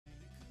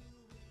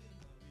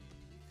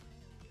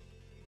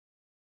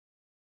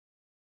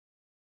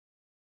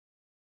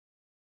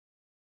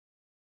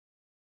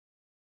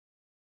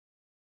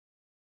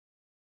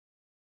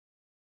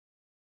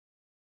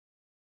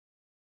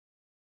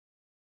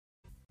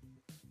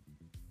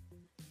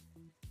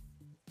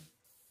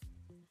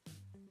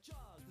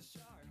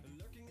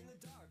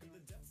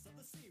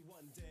the sea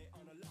one day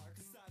on a lark,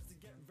 decides to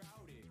get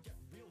rowdy, get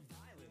real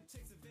violent,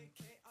 takes a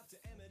vacay up to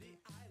Amity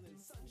Island.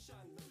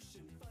 Sunshine,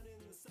 lotion, fun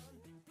in the sun,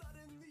 blood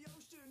in the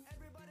ocean,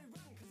 everybody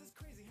run, cause it's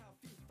crazy how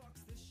few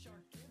fucks this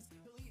shark gives.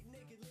 He'll eat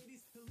naked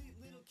ladies, he'll eat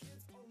little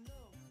kids, oh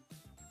no.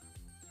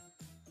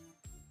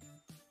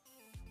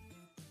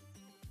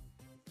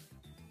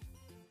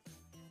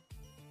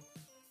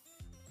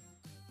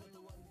 But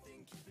the one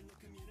thing keeping the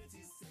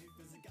community safe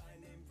is a guy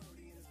named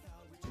Brody and his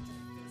pal Richard.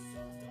 Their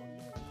souls don't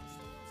know when the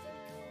storm's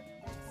gonna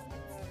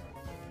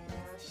come.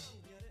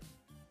 Get it?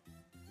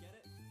 Get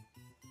it?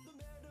 The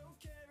mayor don't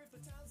care if the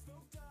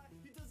townsfolk die.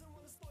 He doesn't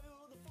want to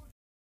spoil the 4th.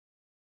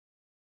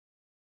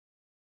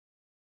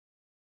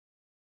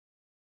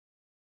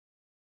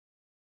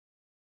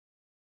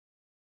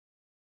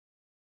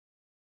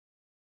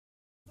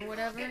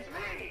 Whatever.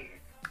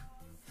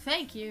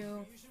 Thank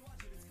you. You should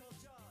watch it, it's called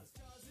Jaws.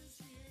 Jaws is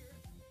here.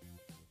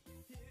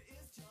 Here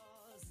is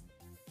Jaws.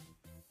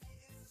 He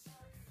is a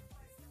shark who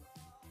fights the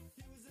law.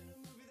 He was in a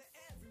movie that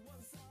everyone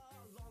saw.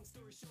 Long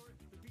story short,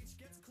 the beach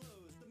gets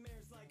closed. The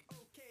mayor's like,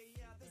 okay,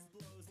 yeah, this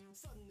blows.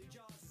 Suddenly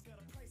Jaws has got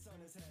a price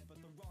on his head,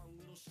 but the wrong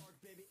little shark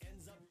baby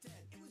ends up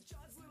dead. It was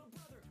Jaws' little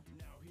brother.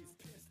 Now he's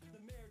pissed. The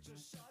mayor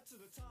just shot to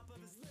the top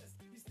of his list.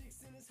 He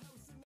sneaks in his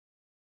house and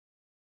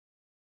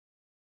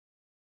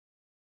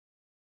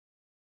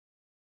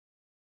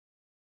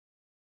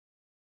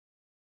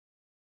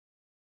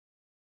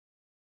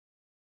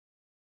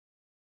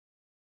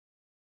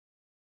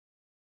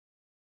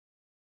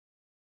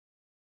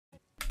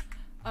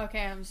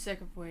Okay, I'm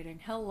sick of waiting.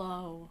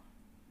 Hello.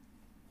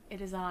 It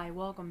is I.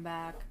 Welcome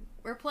back.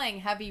 We're playing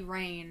Heavy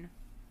Rain.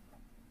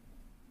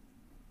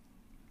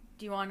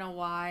 Do you want to know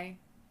why?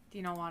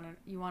 You want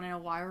to know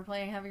why we're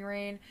playing Heavy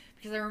Rain?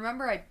 Because I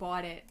remember I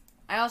bought it.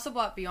 I also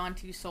bought Beyond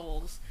Two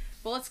Souls.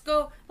 But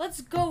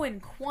let's go in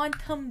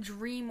Quantum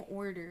Dream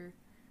order.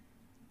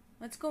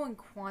 Let's go in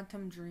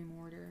Quantum Dream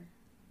order.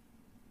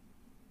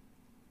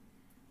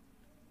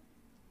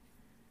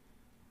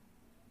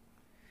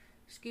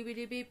 Scooby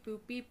doo beep boop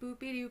beep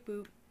boopy doo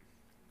boop.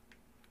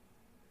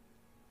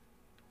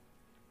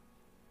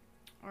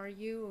 Are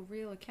you a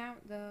real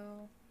account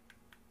though?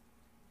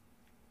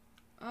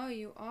 Oh,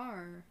 you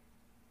are.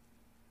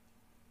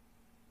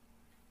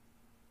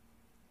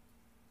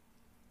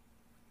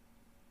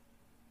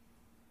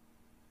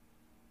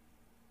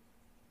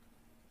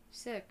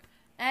 Sick.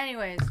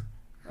 Anyways,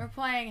 we're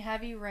playing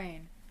Heavy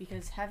Rain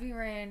because Heavy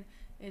Rain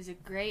is a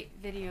great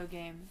video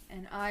game,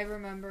 and I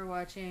remember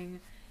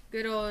watching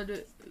good old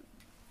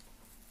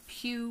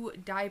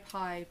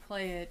PewDiePie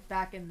play it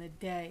back in the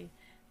day,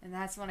 and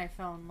that's when I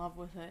fell in love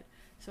with it.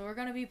 So we're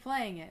gonna be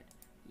playing it.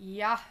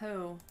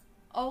 Yahoo!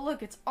 Oh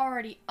look, it's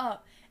already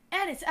up,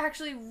 and it's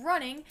actually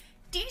running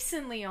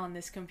decently on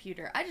this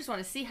computer. I just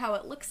want to see how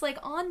it looks like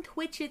on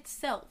Twitch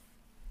itself.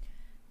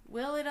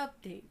 Will it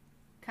update?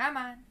 Come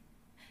on.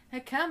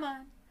 Come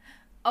on.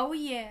 Oh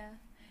yeah.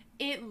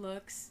 It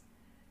looks...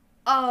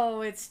 Oh,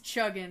 it's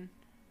chugging.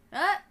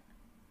 Huh?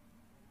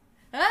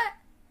 Huh?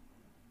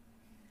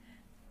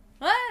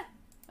 What?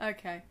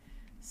 Okay,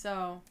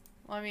 so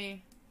let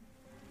me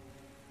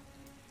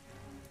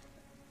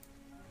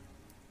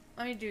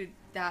do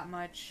that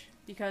much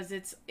because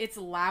it's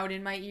loud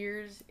in my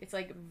ears. It's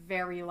like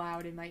very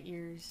loud in my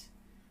ears.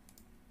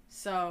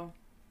 So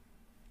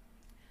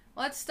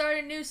let's start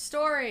a new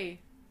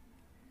story.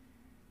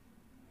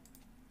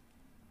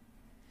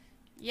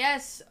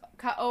 Yes,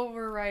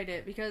 overwrite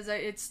it because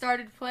it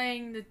started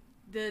playing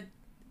the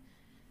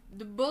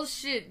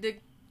bullshit,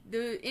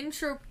 the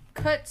intro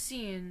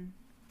cutscene.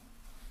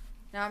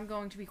 Now I'm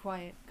going to be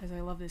quiet because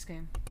I love this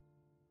game.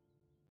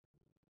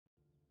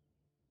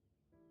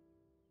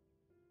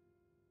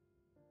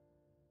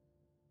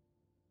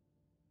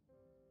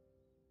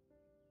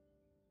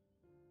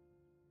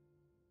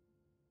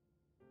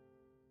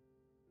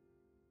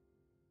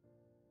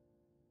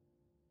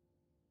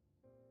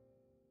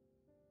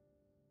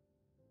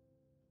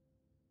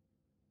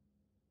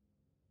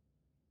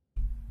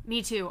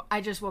 Me too.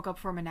 I just woke up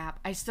from a nap.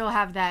 I still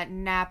have that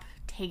nap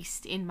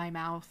taste in my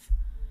mouth.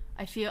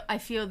 I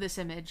feel this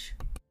image.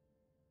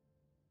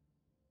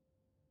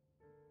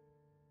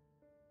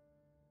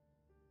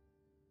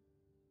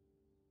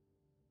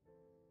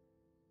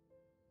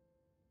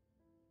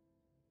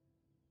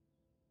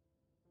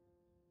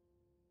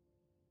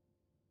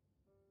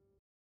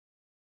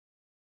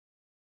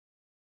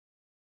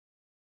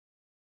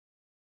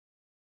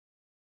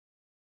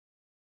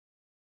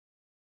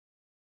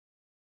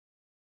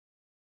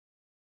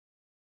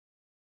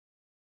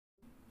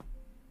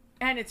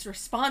 And it's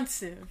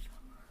responsive.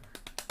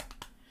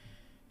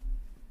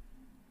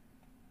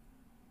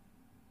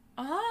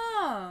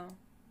 Oh.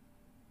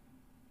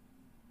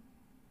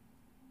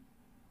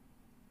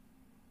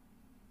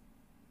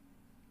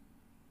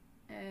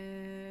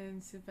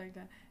 And sit back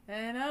down.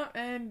 And up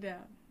and down.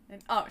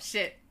 And oh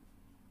shit.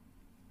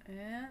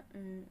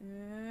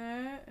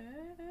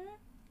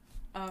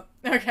 Oh,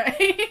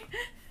 okay.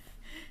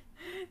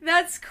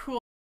 That's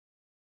cool.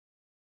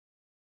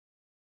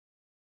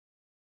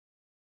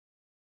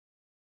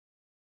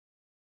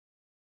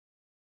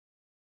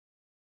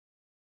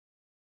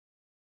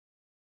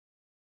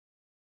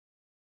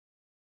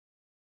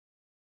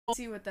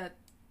 see what that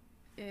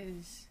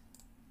is.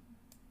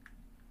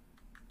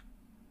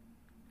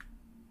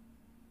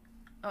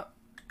 Oh,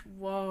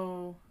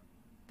 whoa.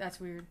 That's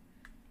weird.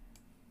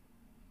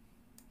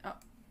 Oh.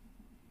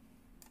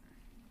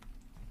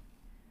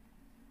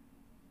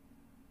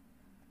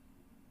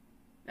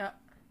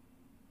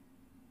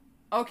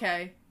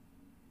 Okay.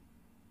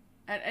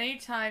 At any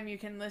time, you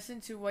can listen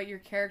to what your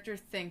character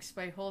thinks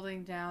by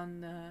holding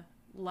down the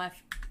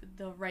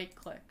right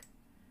click.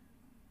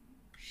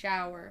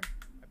 Shower.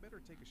 I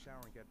better take a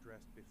shower and get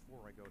dressed before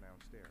I go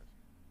downstairs.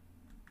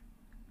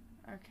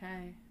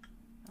 Okay.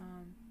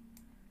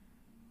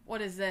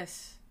 What is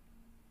this?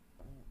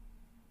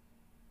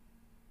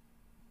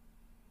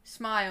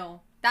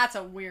 Smile. That's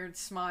a weird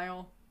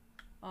smile.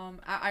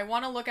 I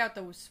want to look out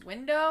this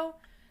window,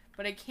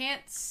 but I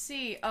can't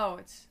see. Oh,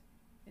 it's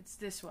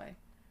this way.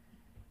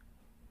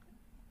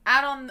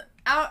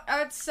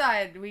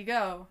 Outside we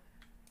go.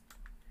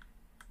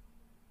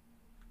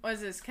 What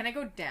is this? Can I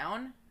go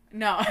down?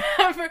 No.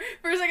 for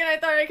a second I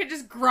thought I could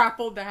just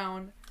grapple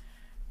down.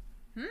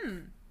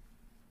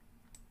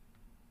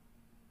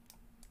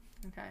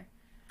 Okay.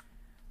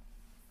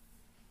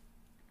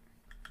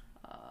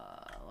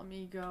 Let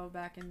me go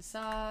back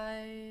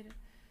inside.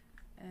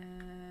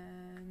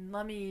 And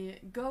let me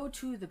go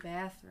to the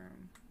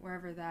bathroom.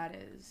 Wherever that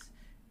is.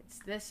 It's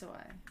this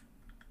way.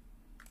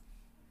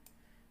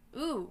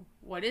 Ooh,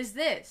 what is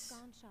this?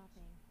 Gone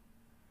shopping.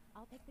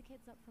 I'll pick the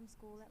kids up from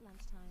school at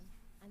lunchtime,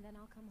 and then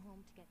I'll come home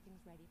to get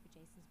things ready for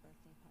Jason's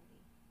birthday party.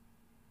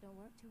 Don't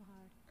work too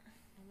hard.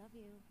 I love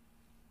you.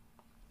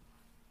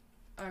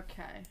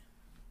 Okay.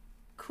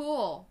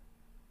 Cool.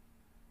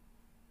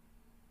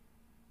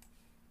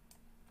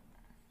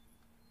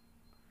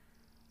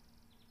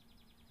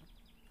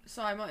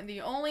 So I'm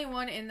the only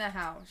one in the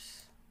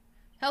house.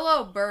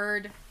 Hello,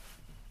 bird.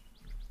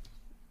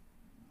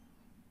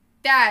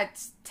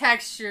 That's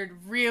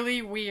textured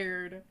really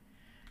weird.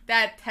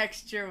 That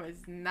texture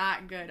was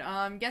not good.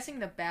 I'm guessing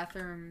the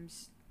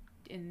bathroom's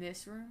in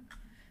this room.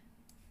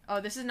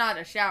 Oh, this is not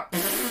a shower.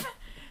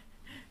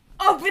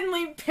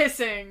 Openly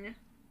pissing.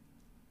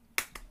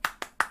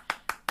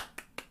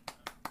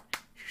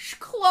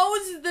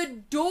 Close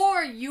the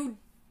door, you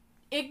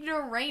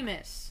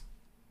ignoramus.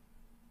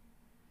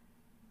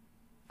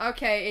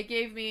 Okay, it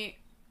gave me...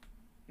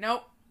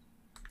 Nope.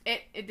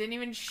 It didn't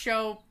even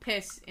show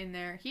piss in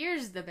there.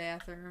 Here's the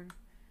bathroom.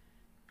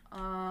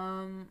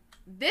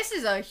 This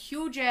is a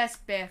huge ass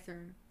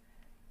bathroom.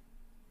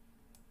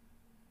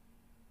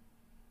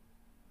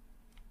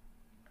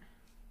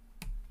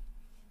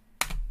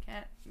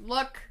 Can't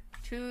look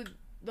to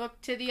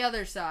the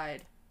other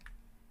side.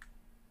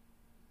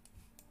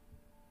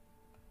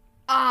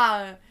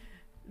 Ah,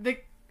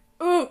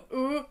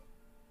 ooh.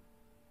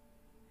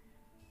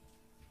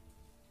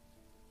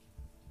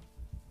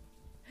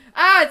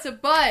 Ah, it's a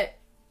butt.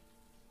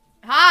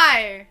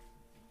 Hi.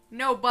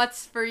 No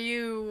butts for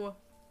you.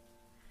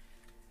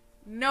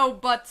 No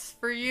butts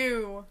for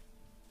you.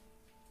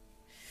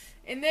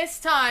 In this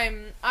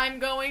time, I'm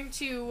going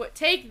to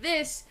take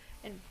this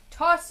and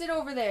toss it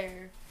over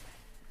there.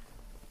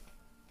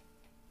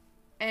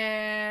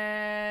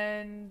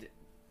 And...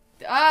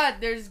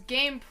 there's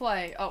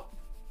gameplay. Oh.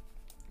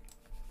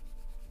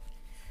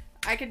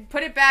 I can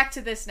put it back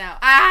to this now.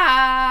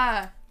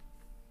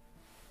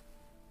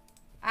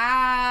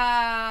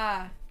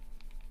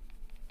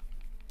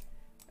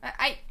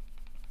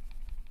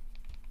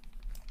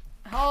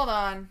 Hold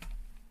on.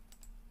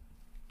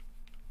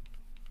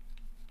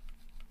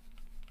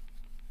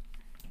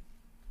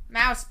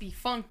 Mouse be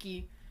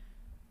funky.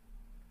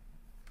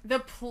 The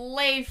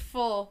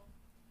playful.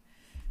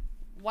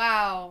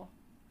 Wow.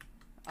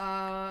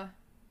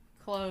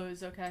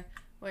 Close. Okay.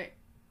 Wait.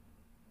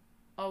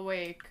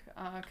 Awake.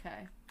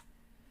 Okay.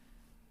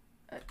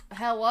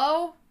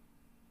 Hello?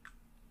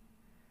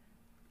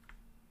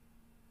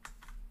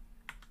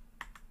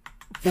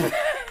 He just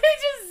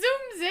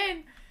zooms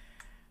in.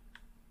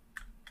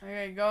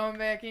 Okay, going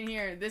back in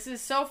here. This is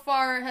so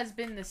far has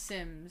been The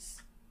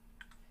Sims.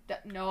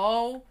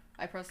 No,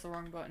 I pressed the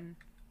wrong button.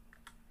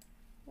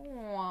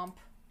 Womp.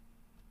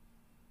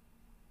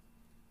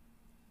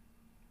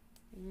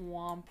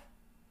 Womp.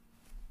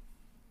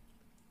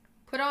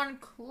 Put on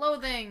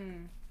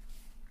clothing.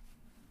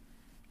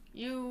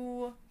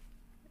 You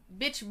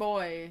bitch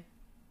boy.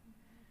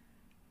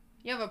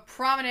 You have a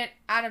prominent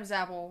Adam's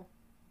apple.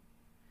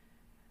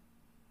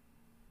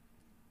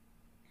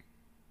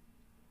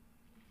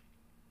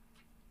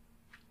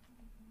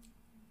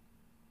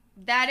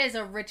 That is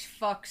a rich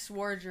fuck's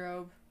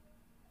wardrobe.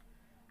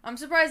 I'm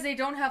surprised they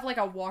don't have like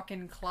a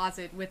walk-in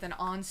closet with an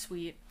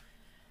ensuite.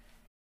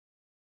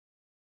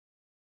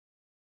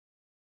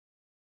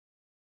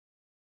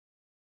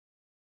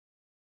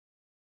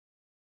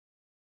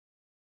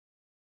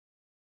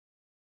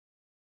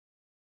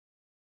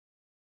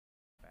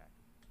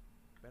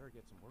 Better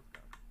get some work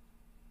done.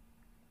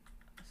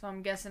 So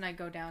I'm guessing I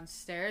go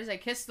downstairs. I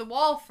kiss the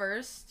wall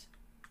first.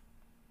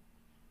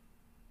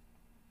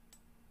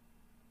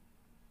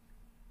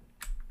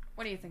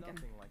 What are you thinking?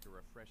 Nothing like a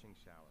refreshing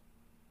shower.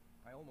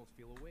 I almost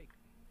feel awake.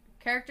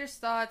 Characters'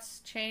 thoughts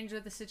change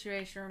with the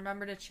situation.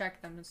 Remember to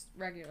check them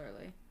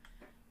regularly.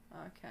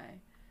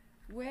 Okay.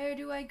 Where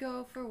do I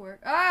go for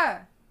work?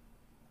 Ah!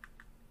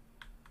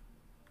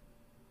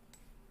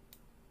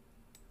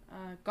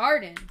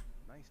 Garden.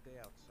 Nice day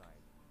outside.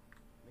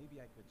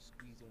 Maybe I could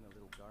squeeze in a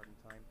little garden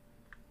time.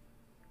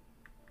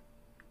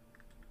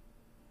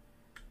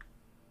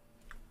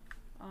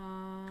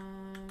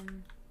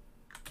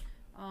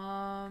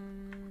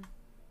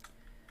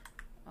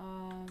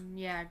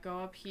 Yeah, go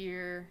up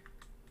here.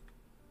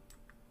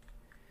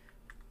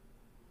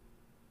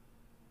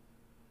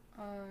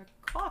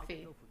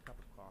 Coffee. Go for a cup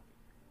of coffee.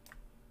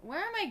 Where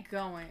am I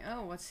going?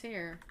 Oh, what's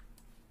here?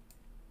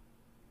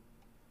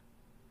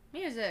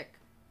 Music.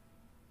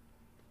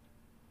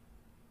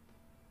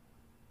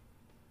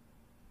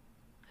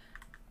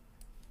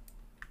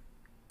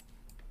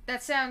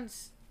 That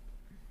sounds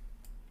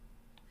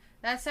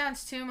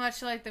too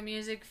much like the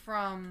music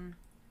from,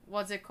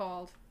 what's it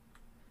called?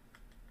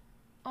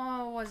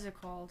 Oh, what's it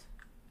called?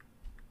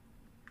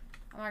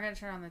 I'm not gonna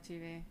turn on the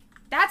TV.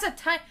 That's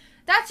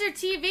your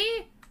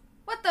TV?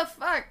 What the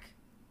fuck?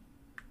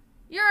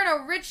 You're in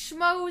a rich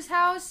schmo's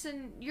house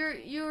and your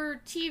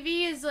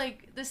TV is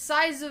like the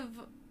size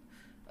of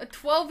a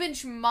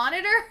 12-inch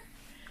monitor?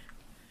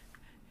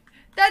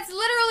 That's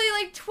literally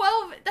like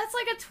 12, that's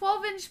like a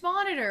 12-inch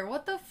monitor.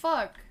 What the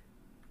fuck?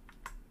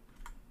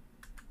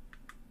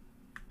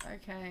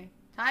 Okay.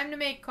 Time to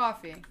make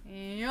coffee.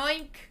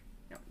 Yoink.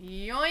 No,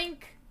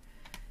 yoink.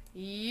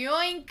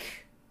 Yoink.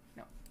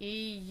 No,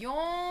 yoink.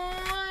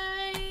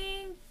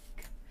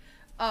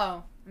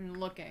 Oh, I'm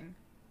looking.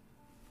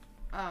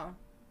 Oh.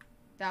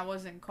 That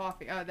wasn't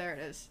coffee. Oh, there it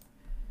is.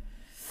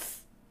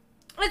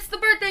 It's the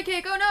birthday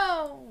cake. Oh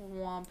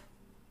no. Womp.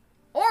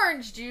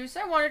 Orange juice.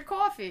 I wanted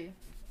coffee.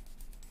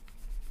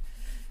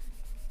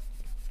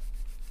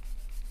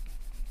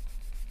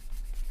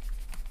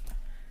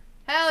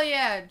 Hell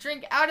yeah.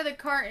 Drink out of the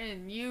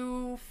carton,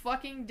 you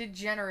fucking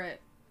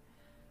degenerate.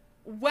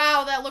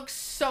 Wow, that looks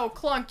so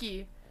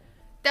clunky.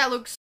 That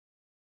looks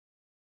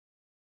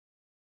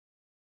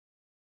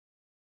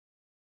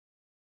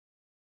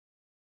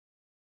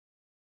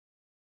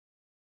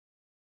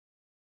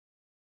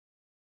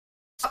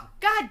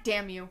God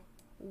damn you.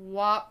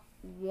 Wop,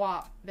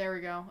 wop. There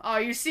we go. Oh,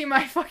 you see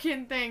my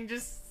fucking thing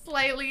just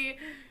slightly.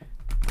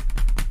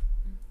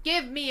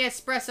 Give me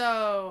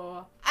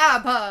espresso.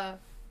 ABBA.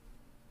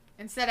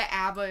 Instead of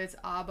ABBA, it's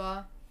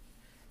ABBA.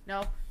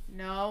 No,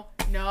 no,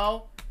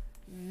 no.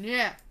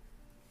 Yeah.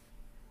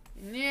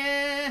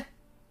 Yeah.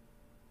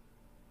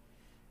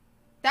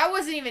 That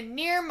wasn't even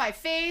near my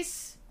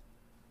face.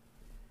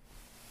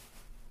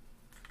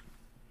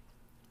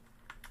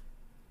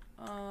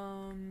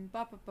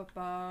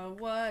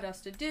 What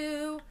else to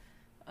do?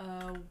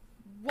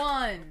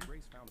 One.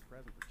 Grace found a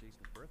present for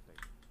Jason's birthday.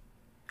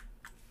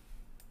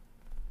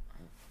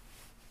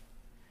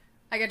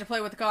 I get to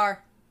play with the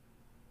car.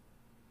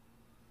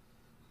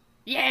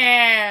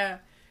 Yeah!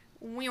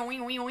 Wee wee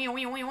wee wee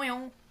wee wee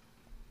wee.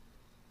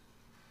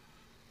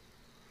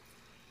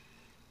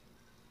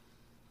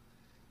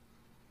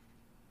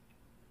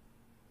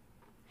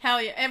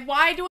 Hell yeah. And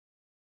why do I...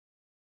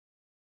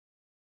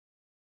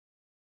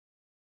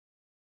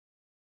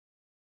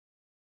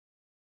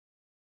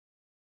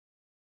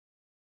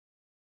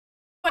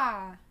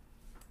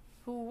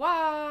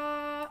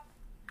 Hoo-wah!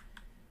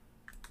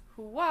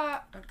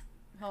 Hoo-wah!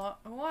 Hello?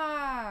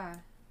 Hoo-wah!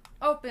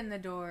 Open the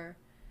door.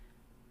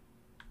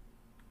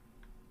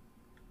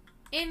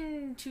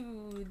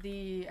 Into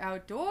the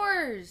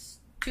outdoors.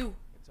 2.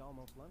 It's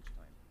almost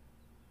lunchtime.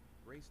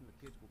 Grace and the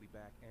kids will be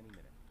back any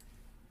minute.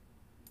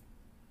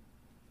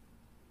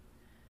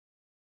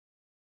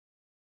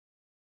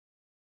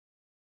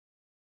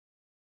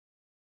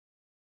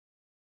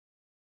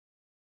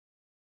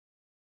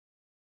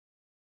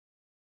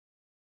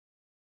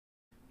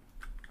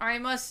 I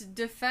must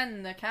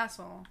defend the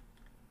castle.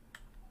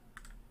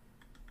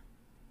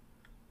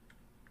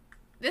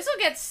 This will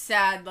get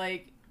sad,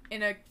 like,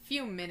 in a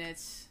few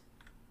minutes.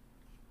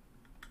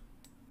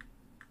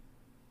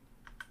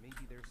 Maybe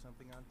there's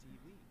something on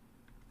TV.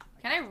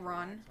 Can I can just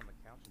run? relax on the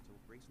couch until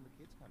Grace and the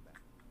kids come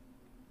back.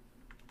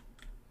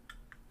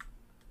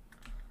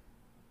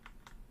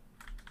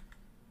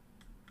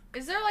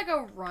 Is there like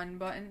a run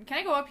button? Can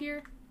I go up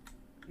here?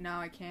 No,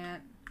 I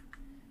can't.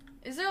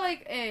 Is there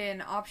like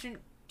an option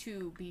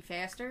to be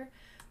faster?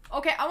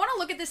 Okay, I want to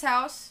look at this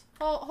house.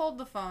 Hold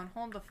the phone.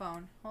 Hold the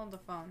phone. Hold the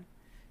phone.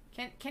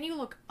 Can you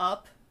look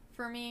up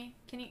for me?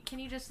 Can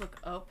you just look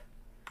up?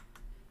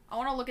 I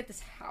want to look at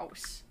this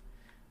house.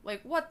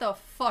 Like, what the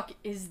fuck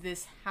is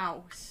this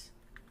house?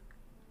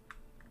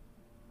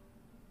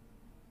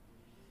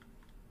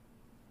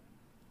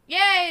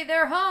 Yay,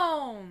 they're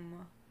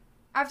home!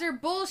 After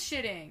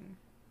bullshitting.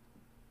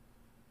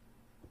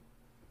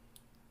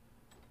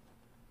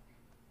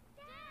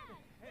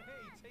 Hey,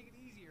 take it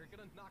easy. You're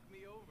gonna knock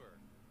me over.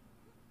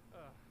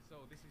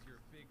 So this is your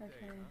big day,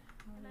 Okay.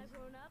 huh? Am I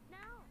grown up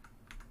now?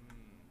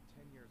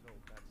 10 years old.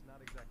 That's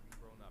not exactly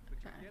grown up, but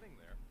you're Okay. getting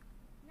there.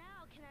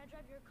 Now, can I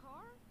drive your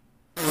car?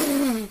 You're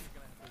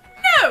gonna have to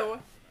wait.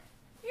 No!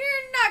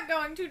 You're not not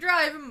going to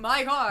drive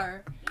my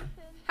car. Ethan,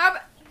 How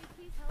about... can you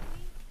please help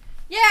me?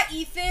 Yeah,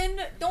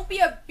 Ethan, don't be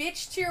a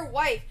bitch to your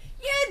wife.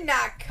 You're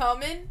not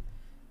coming.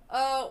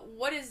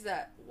 What is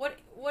that?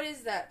 What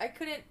is that? I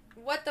couldn't...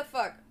 What the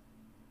fuck?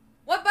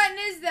 What button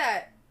is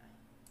that?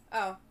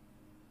 Oh.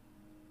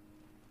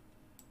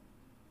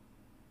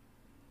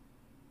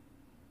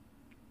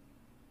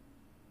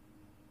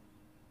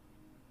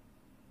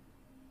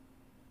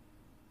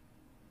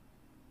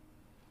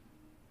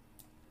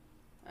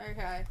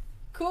 Okay.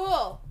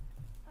 Cool.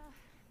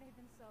 They've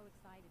been so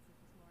excited since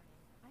this morning.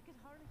 I could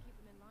hardly keep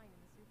them in line in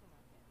the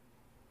supermarket.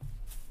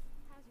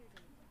 How's your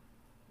day?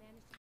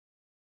 Managed to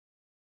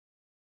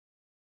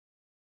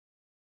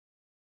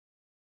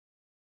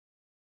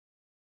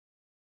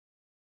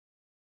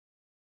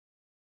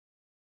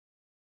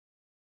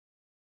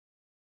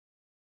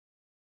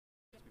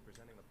Be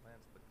presenting the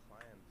plans to the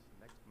client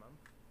next month.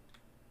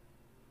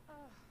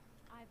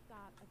 I've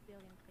got a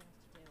billion things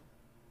to do.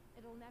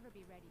 It'll never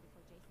be ready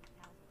before Jason's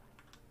pals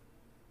arrive.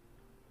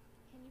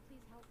 Can you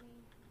please help me?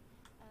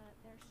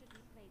 There should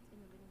be plates in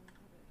the living room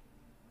cupboard.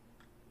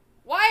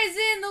 Why is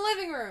it in the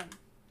living room?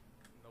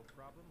 No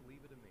problem.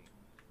 Leave it to me.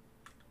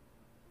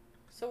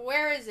 So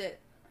where is it?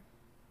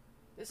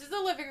 This is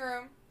the living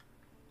room.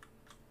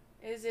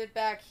 Is it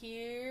back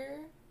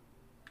here?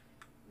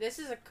 This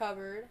is a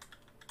cupboard.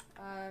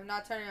 I'm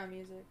not turning on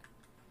music.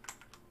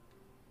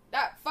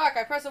 Ah, fuck,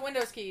 I pressed the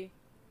Windows key.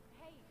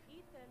 Hey,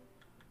 Ethan.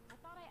 I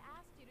thought I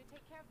asked you to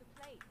take care of the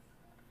plates.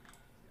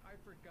 I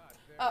forgot.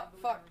 They're Oh, in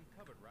the fuck. living room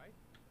cupboard, right?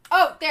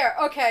 Oh, there,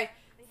 okay.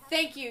 They haven't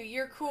Thank you,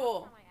 you're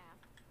cool. last time I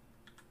asked.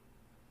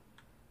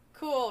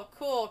 Cool,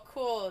 cool,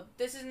 cool.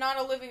 This is not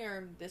a living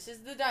room. This is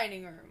the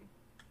dining room.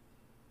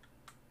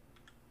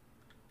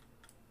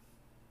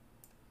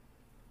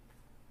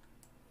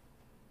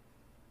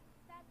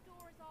 That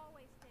door is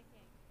always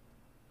ticking.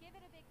 Give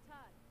it a big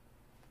tug.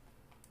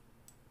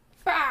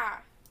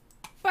 Bah!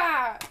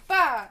 Bah!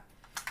 Bah!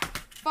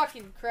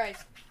 Fucking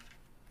Christ.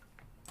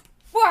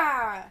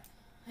 Bah!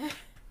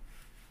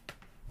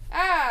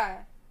 Ah!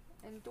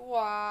 And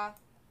wah.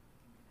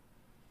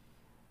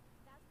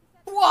 That's the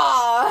set.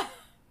 Wah! Be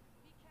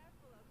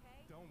careful,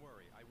 okay? Don't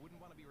worry. I wouldn't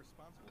want to be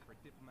responsible for a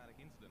diplomatic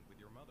incident with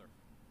your mother.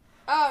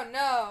 Oh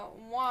no.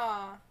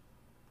 Wah.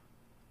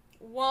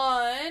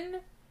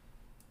 1,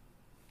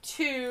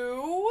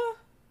 2.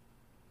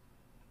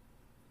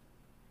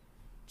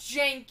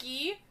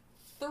 Janky.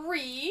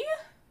 3.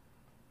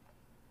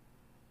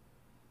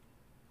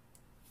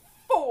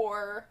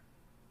 4.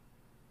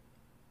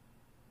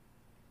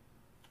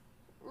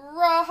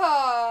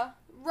 Raha.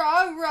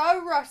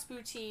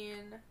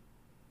 Rasputin.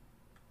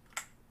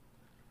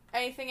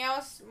 Anything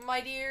else,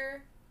 my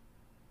dear?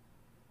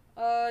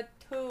 2.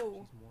 She's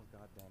more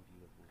goddamn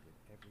beautiful with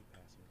every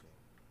passing day.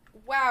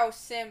 Wow,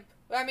 simp.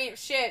 I mean,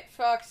 shit.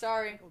 Fuck,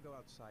 sorry. I'll go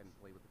outside and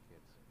play with the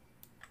kids.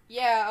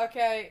 Yeah,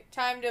 okay.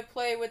 Time to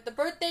play with the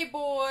birthday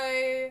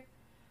boy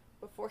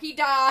before he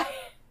dies.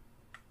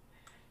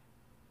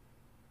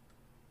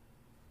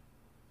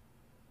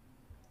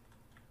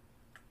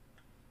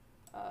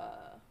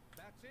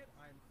 That's it.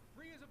 I'm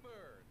free as a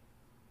bird.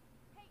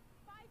 Hey,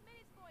 5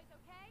 minutes, boys,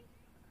 okay?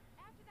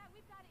 After that,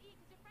 we've got to eat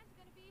because your friends are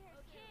going to be here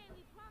soon. Okay,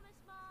 we promise,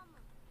 Mom.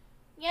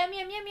 Yum,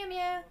 yum, yum, yum,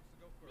 yum. Who wants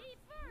to go first? Me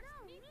first.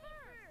 No, me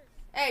first.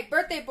 Hey,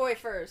 birthday boy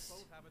first.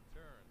 Both have a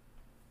turn.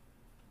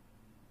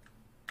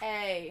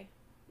 Hey,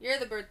 you're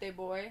the birthday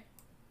boy.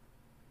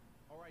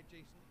 All right,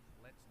 Jason.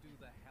 Let's do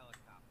the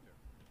helicopter.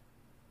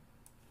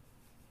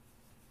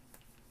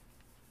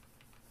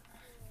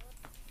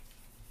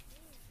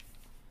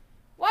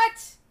 What?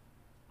 It's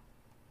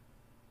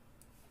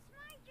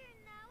my turn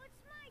now.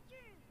 It's my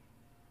turn.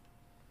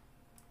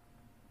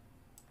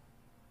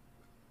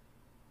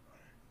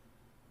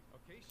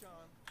 Okay,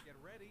 Sean. Get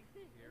ready.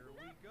 Here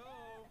we go.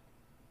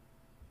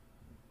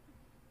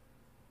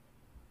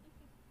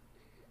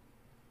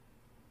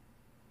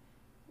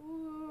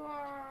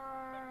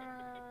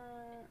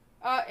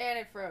 And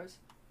it froze.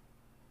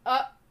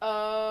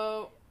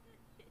 Uh-oh.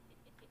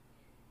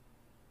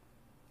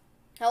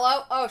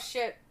 Hello? Oh,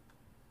 shit.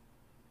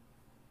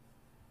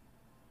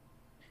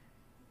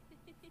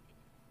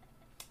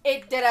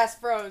 It deadass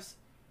froze.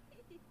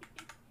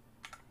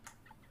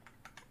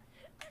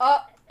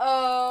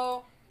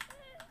 Uh-oh.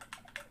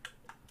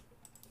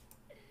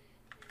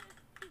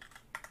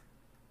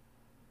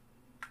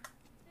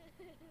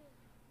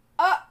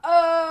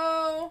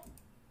 Uh-oh.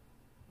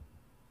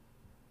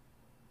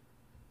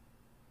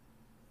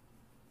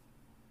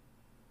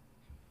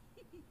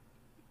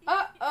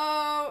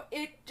 Uh-oh.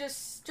 It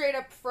just straight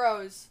up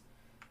froze.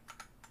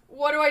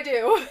 What do I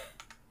do?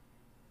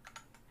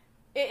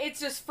 It's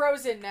just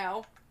frozen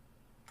now.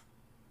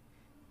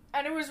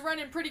 And it was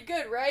running pretty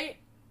good, right?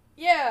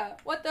 Yeah.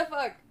 What the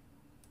fuck?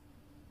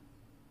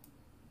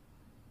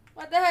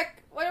 What the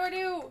heck? What do I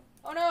do?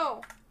 Oh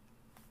no.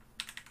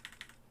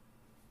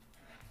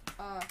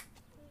 I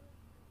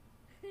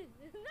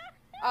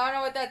don't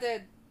know what that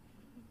did.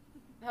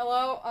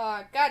 Hello?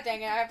 God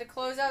dang it. I have to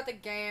close out the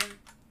game.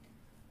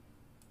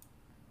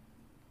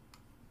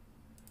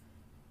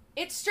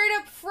 It straight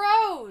up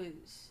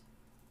froze.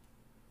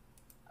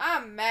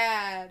 I'm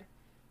mad.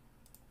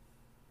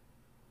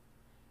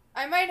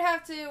 I might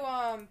have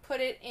to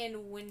put it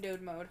in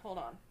windowed mode. Hold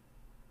on.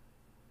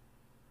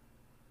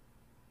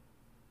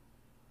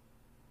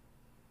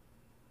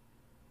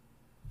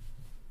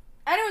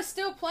 And it was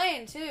still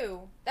playing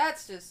too.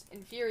 That's just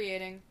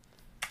infuriating.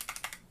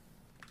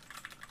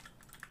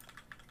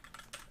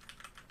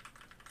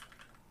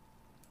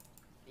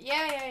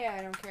 Yeah,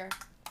 I don't care.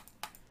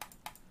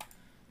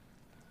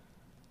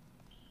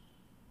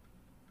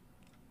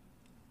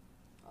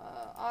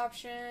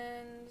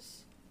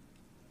 Options.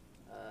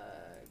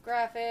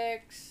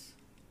 Graphics.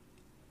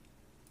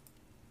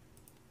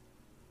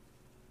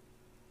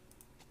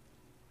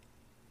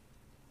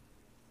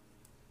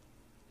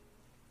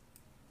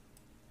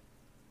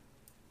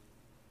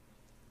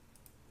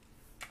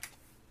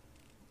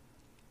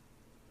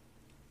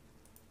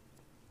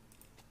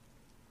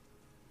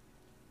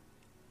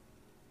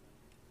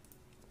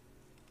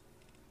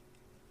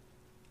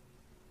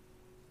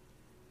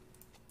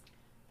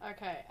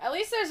 Okay, at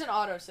least there's an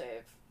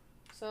autosave.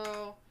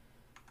 So,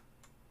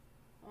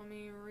 let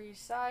me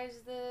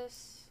resize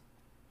this.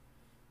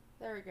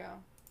 There we go.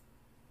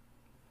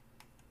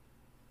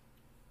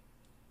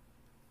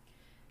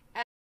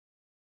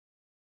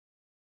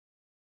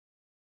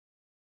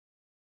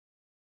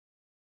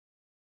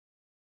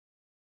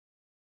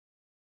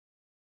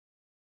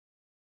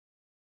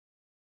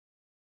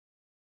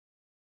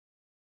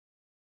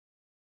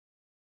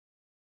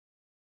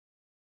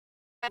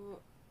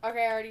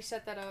 Okay, I already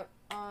set that up.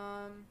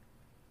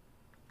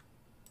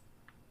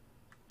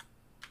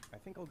 I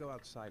think I'll go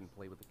outside and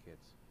play with the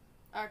kids.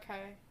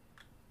 Okay.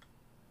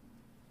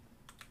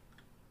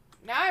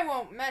 Now I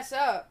won't mess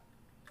up.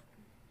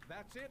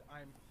 That's it.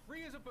 I'm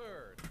free as a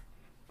bird.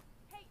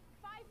 Hey,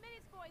 5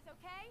 minutes, boys,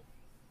 okay?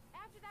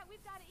 After that,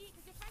 we've got to eat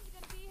because your friends are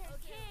going to be here.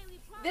 Okay, we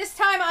promise. This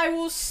time I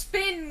will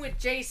spin with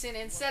Jason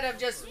instead of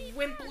just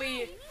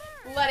wimply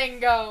letting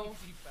go.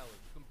 Easy, fellas.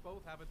 You can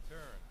both have a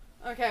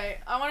turn. Okay,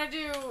 I want to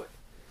do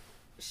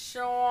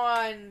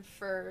Sean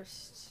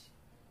first.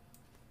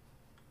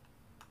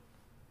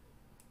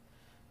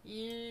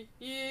 Yeah.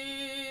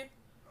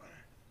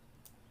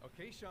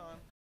 Okay, Sean.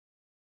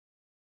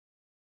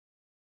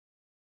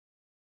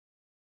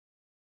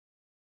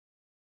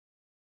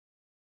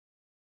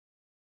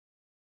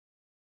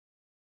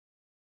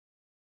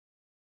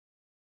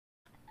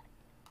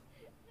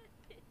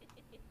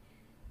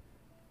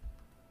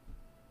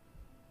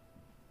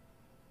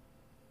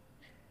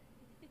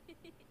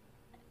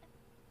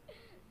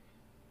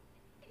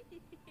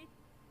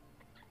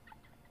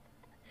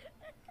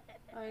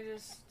 I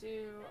just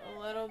do a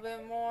little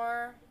bit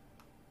more.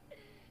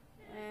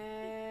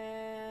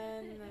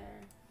 And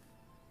there.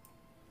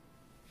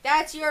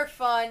 That's your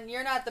fun.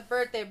 You're not the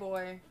birthday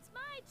boy. It's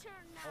my turn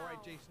now. All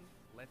right, Jason.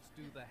 Let's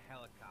do the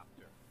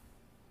helicopter.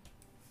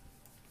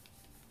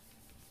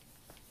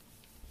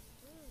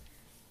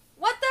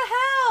 What the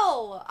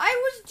hell? I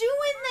was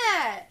doing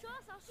that. Show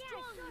us how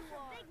strong you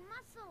are. Big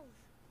muscles.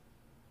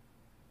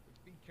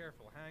 Be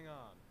careful. Hang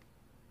on.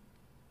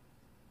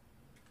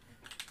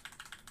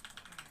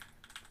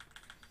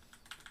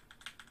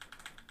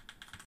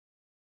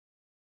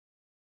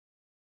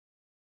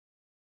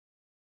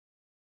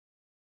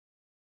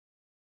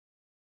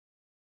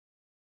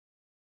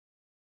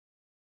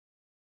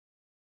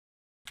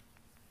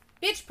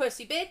 Bitch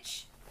pussy,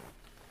 bitch.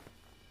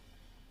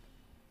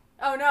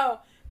 Oh no.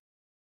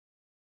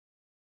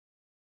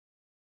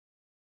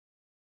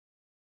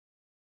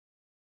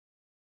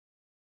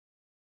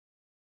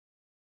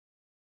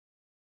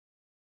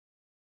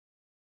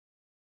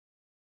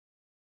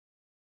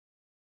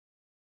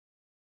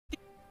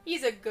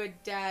 He's a good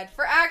dad.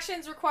 For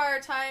actions require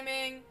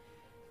timing,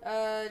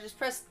 just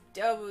press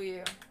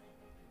W.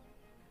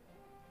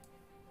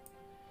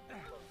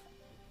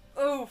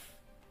 Oof.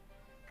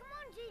 Come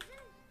on, Jason.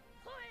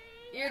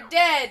 You're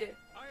dead.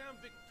 I am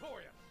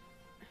victorious.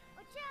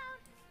 Watch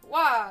out.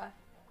 Why?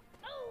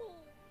 Oh.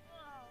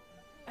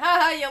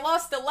 Haha, you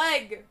lost a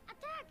leg.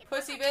 Attack.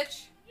 Pussy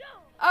bitch. Yo.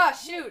 Ah,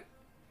 shoot.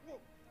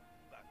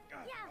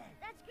 Yeah,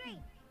 that's great.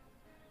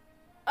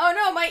 Oh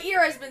no, my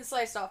ear has been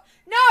sliced off.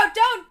 No,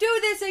 don't do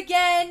this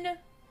again.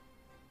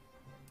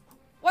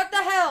 What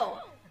the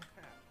hell?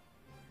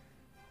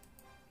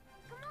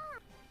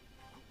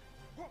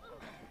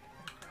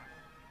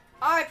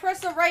 I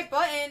pressed the right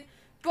button,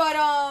 but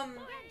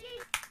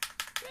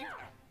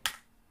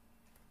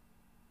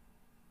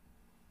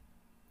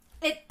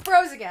it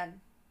froze again.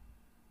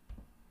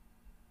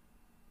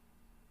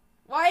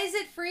 Why is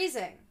it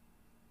freezing?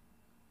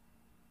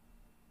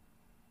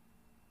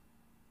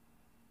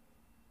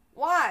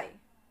 Why?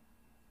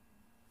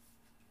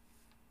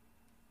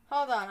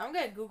 Hold on, I'm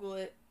gonna Google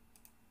it.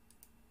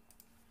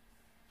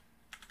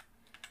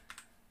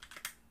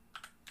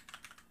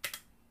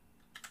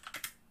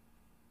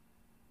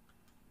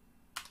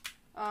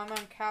 I'm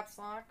on caps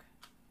lock.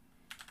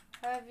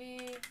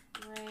 Heavy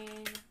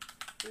rain,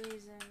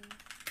 freezing.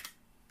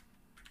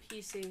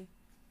 PC.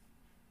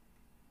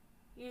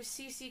 Use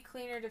CC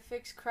cleaner to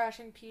fix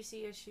crashing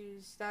PC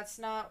issues. That's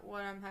not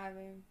what I'm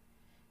having.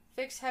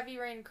 Fix heavy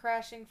rain,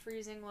 crashing,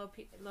 freezing, low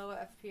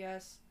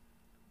FPS.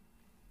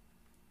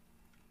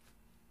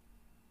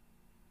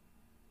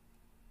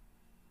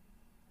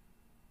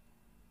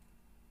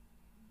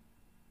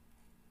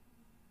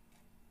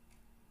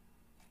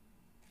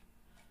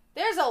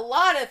 There's a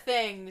lot of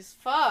things.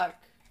 Fuck.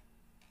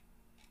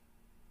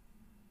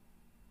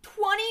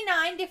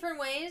 29 different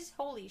ways?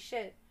 Holy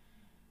shit.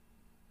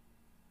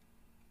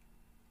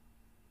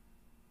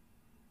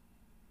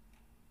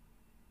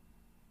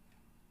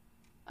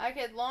 I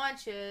could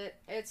launch it.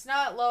 It's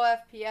not low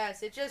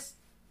FPS. It just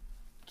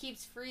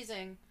keeps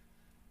freezing.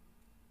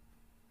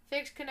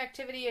 Fix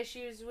connectivity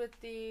issues with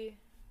the...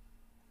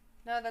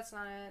 No, that's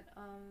not it.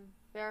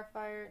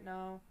 Verifier,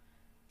 no.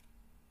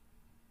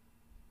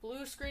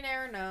 Blue screen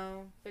error,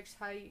 no. Fix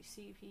high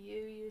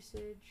CPU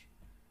usage.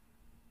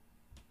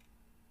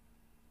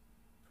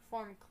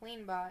 Perform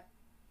clean bot.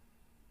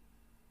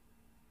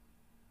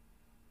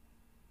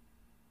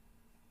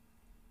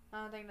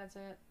 I don't think that's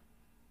it.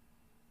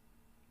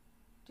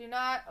 Do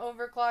not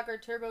overclock or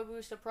turbo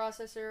boost a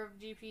processor of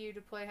GPU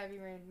to play Heavy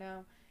Rain.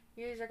 No.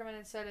 Use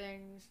recommended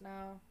settings.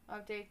 No.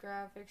 Update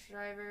graphics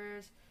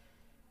drivers.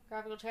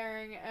 Graphical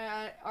tearing.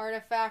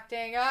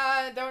 Artifacting.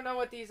 Don't know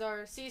what these are.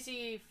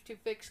 CC to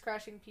fix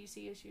crashing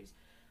PC issues.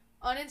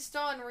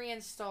 Uninstall and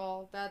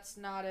reinstall. That's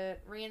not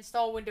it.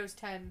 Reinstall Windows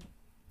 10.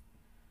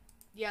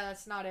 Yeah,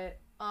 that's not it.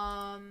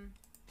 I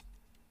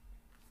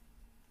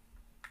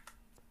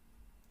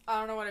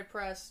don't know what I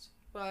pressed,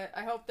 but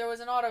I hope there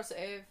was an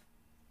autosave.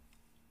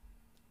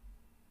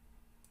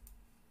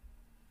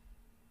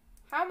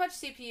 How much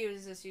CPU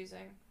is this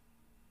using?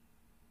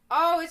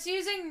 Oh, it's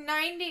using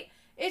 90...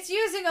 It's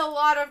using a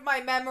lot of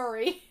my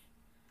memory.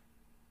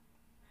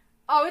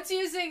 Oh, it's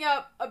using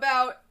up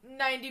about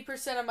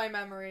 90% of my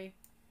memory.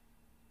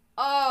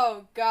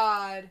 Oh,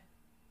 God.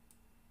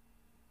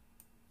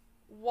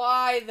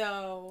 Why,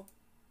 though?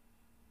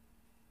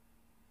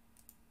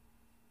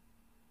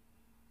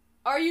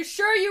 Are you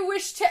sure you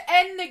wish to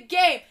end the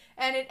game?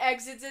 And it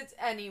exits it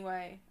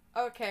anyway.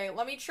 Okay,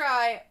 let me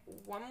try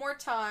one more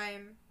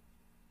time.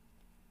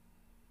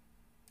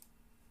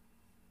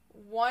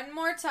 One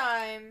more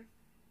time.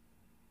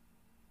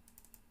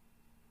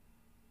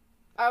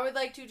 I would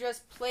like to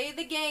just play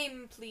the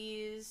game,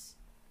 please.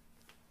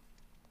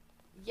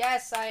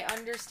 Yes, I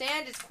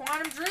understand. It's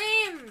Quantum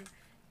Dream.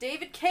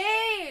 David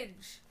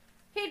Cage.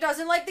 He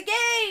doesn't like the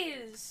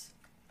gays.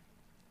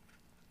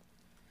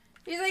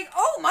 He's like,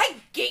 oh, my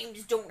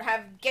games don't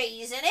have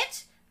gays in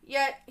it.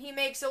 Yet, he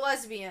makes a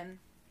lesbian.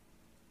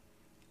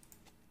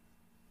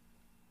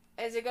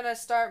 Is it gonna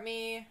start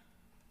me...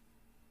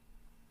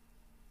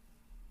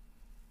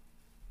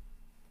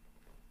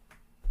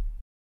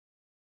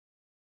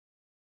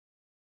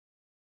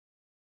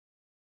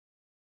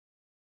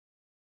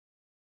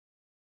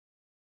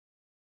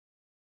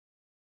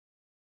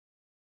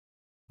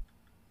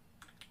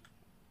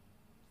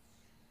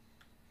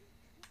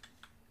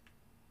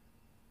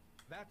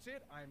 That's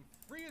it. I'm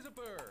free as a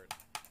bird.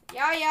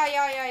 Yeah.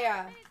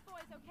 Minutes,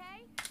 boys,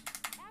 okay?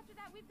 After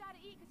that, we've got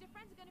to eat because your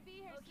friends are going to be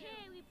here soon.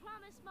 Okay, we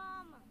promise,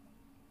 Mom.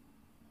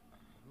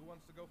 Who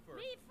wants to go first?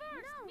 Me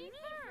first. No, me me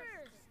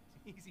first.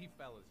 Easy,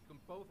 fellas. You can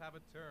both have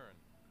a turn.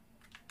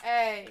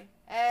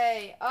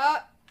 Hey,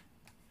 up.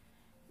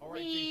 All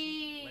right,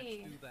 Jason,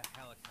 let's do the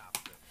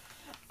helicopter.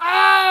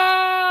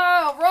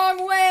 Oh,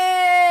 wrong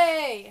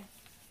way.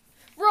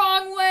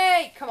 Wrong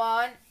way. Come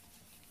on.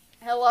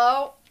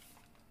 Hello.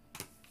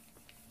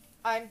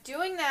 I'm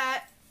doing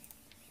that.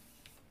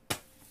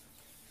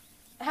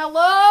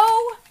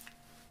 Hello?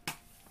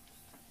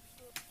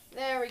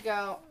 There we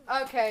go.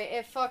 Okay,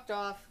 it fucked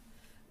off.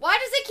 Why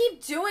does it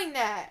keep doing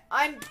that?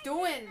 I'm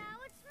doing... Now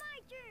it's my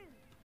turn.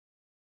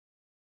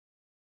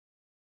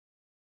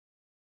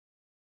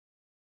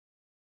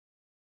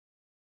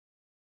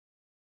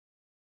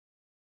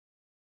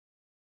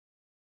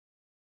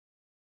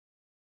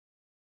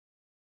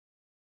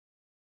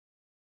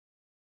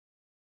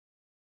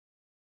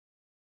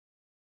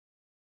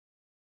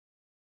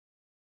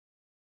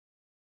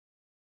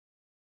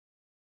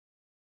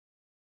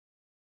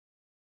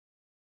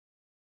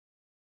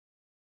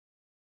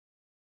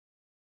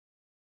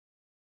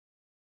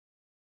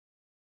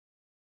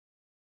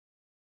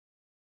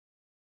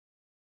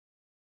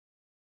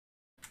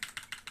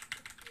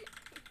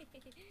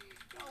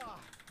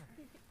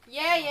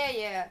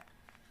 Yeah.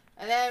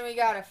 And then we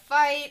gotta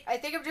fight. I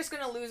think I'm just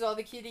gonna lose all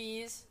the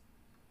kitties.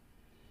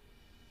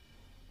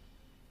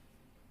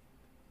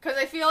 Because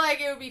I feel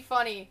like it would be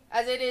funny,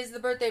 as it is the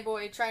birthday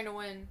boy trying to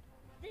win.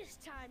 This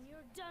time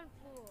you're done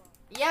for.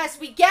 Yes,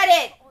 we get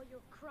it! All your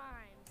crimes,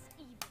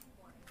 evil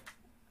one.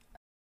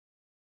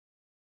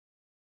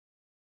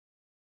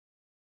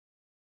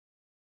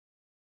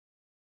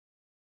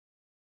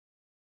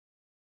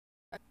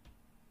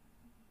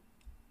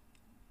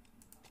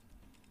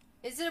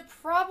 Is it a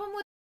problem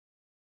with...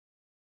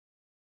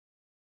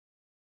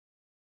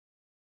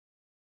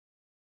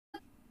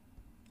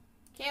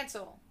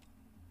 Cancel.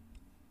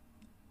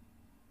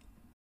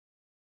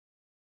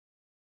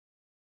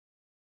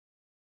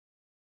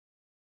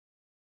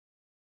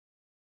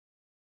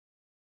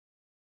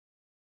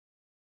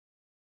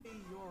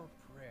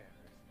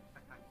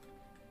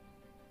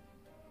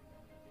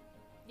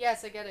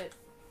 Yes, I get it.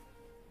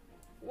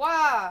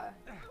 Wow.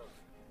 Come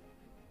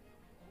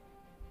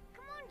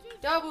on, Jason.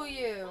 W.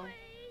 Yeah.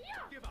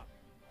 Give up.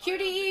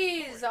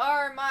 QTEs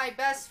are my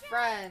best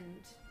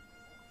friend.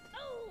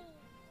 Oh.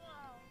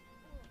 Wow.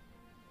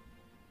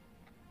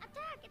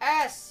 Attack.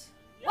 S.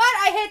 What?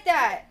 I hit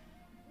that.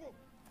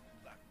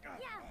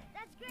 Yeah,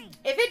 that's great.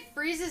 If it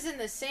freezes in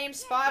the same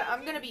spot,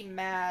 I'm gonna be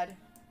mad.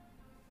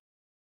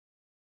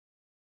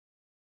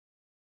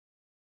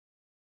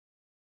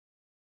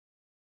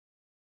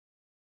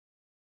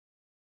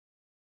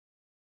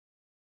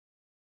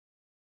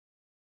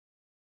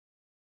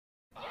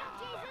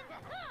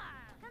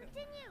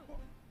 Continue.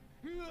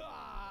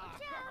 Ah.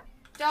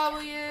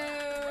 W.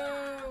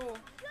 Go,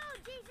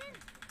 Jason.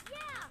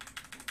 Yeah.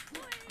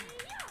 Oh,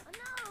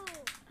 no.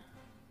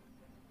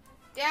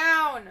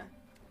 Down.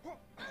 My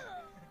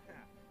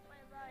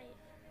life.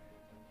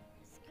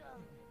 Let's go.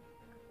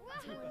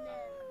 To an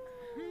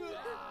end.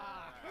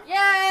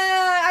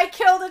 Yeah, I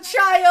killed a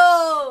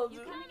child. You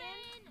coming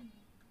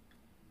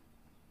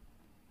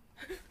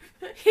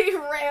in? He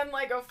ran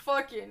like a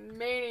fucking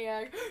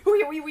maniac.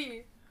 Wee wee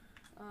wee.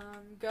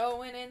 I'm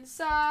going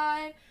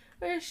inside.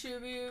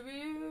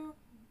 Shoo-boo-boo.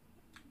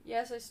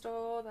 Yes, I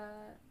stole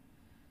that.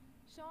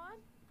 Sean?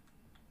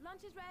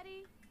 Lunch is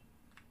ready.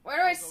 Where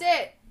do I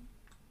sit?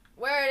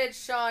 Where did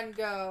Sean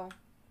go?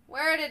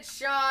 Where did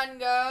Sean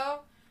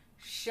go?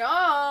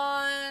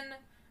 Sean!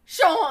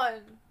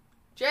 Sean!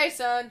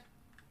 Jason!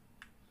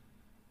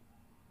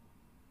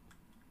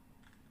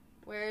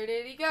 Where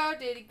did he go?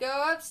 Did he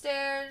go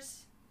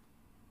upstairs?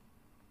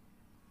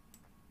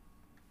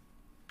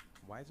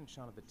 Why isn't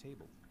Sean at the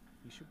table?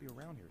 He should be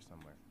around here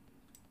somewhere.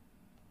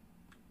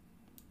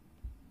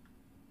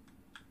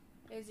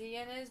 Is he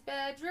in his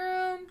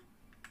bedroom?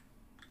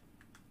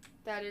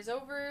 That is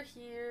over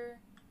here.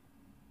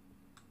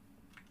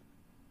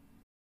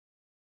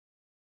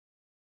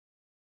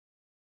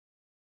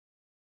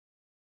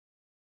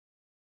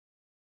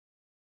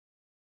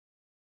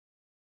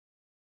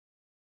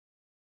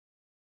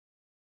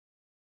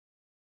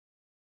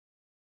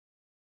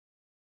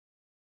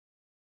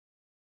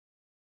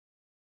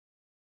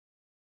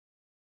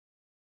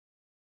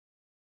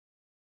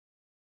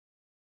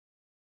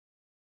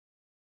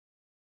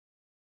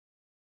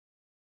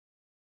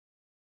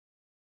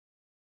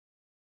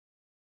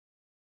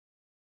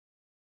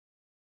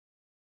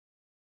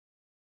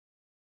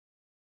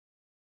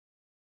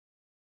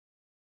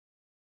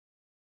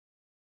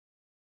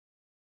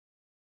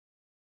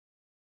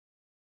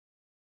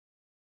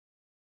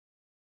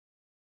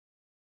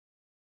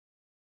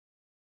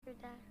 Your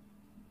dad.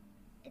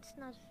 It's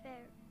not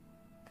fair.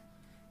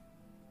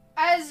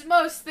 As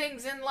most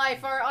things in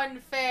life are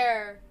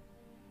unfair,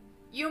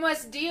 you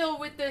must deal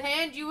with the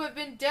hand you have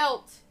been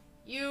dealt,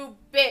 you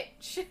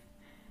bitch.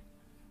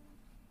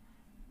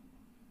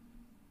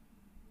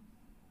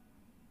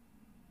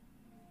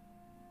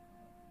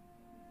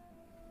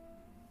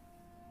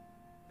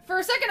 For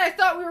a second, I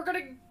thought we were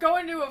gonna go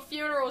into a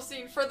funeral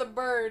scene for the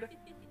bird.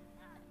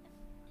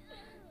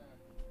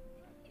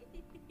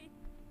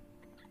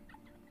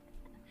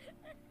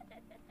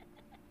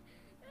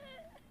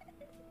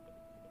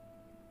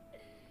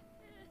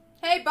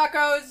 Hey,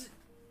 buckos!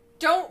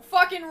 Don't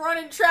fucking run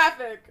in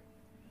traffic!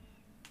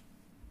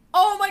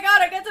 Oh my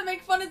god, I get to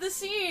make fun of the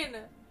scene!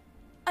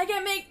 I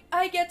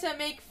get to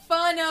make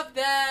fun of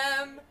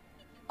them!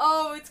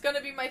 Oh, it's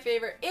gonna be my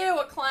favorite. Ew,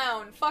 a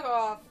clown. Fuck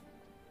off.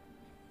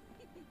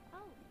 Oh,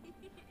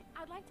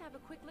 I'd like to have a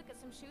quick look at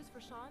some shoes for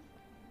Sean.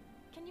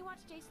 Can you watch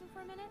Jason for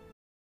a minute?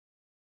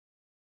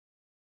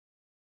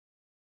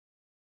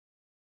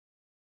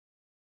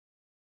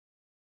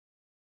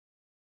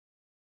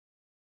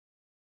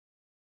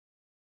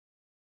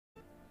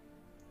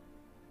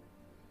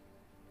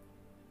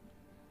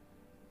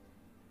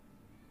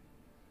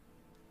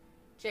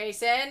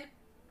 Jason?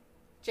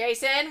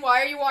 Jason,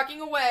 why are you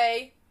walking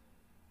away?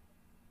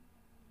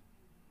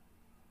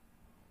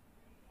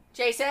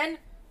 Jason?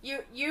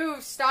 You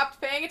stopped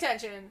paying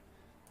attention.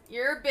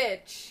 You're a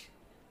bitch.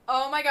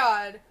 Oh my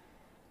god.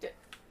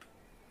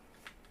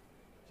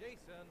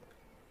 Jason.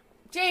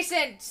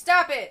 Jason,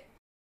 stop it!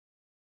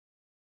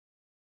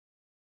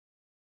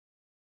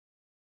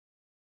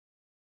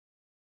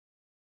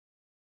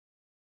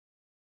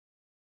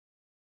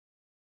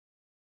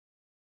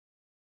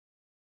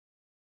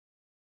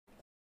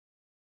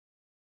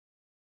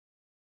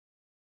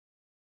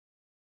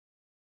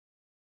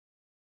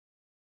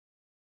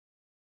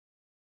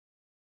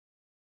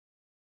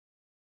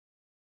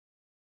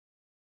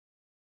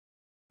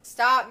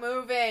 Stop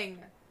moving.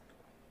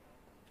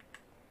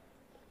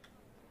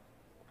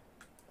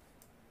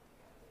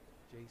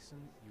 Jason,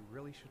 you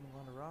really shouldn't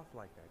run her off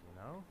like that, you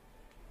know?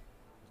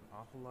 There's an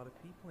awful lot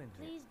of people in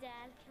here. Please,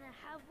 Dad, can I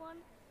have one?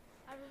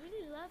 I would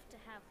really love to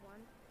have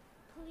one.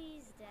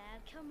 Please, Dad,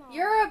 come on.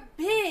 You're a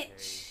Okay,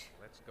 bitch.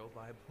 let's go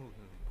buy a balloon.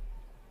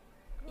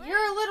 Great.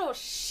 You're a little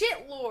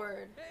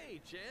shitlord. Hey,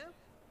 champ.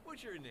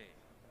 What's your name?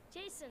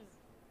 Jason,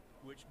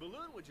 Which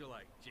balloon would you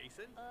like,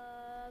 Jason?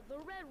 the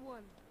red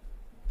one.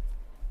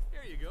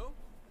 Here you go.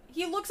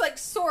 He looks like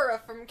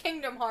Sora from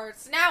Kingdom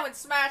Hearts, now in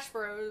Smash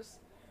Bros.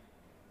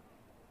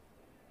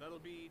 That'll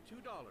be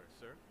 $2,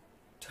 sir.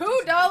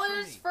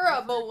 $2 for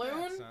a Don't forget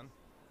balloon? that, son.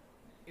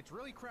 It's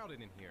really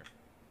crowded in here.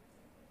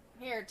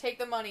 Here, take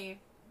the money.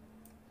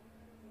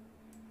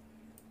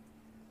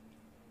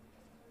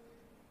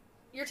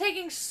 You're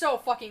taking so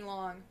fucking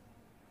long.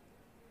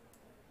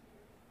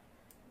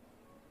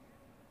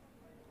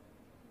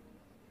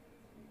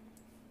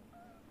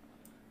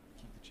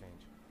 Keep the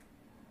change.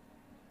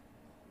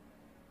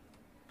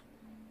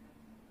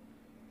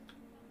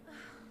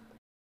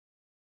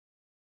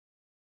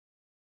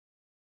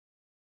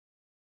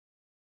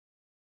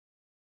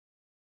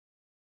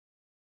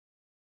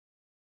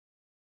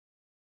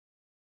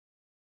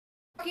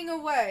 Fucking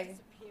away.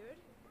 Disappeared?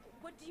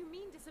 What do you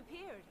mean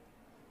disappeared?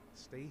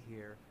 Stay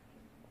here.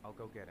 I'll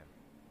go get him.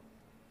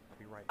 I'll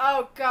be right back.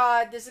 Oh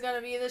god, this is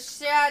gonna be the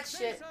sad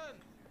shit. Jason!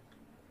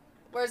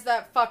 Where's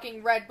that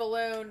fucking red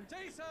balloon?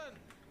 Jason!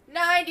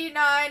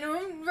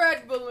 99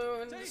 red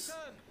balloons. Jason!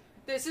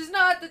 This is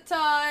not the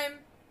time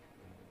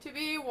to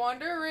be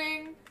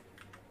wandering.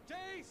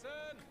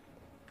 Jason!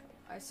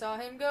 I saw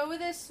him go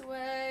this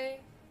way.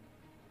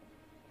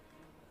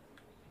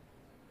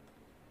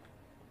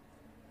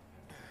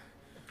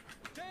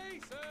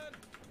 Jason!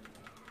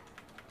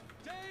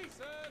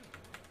 Jason!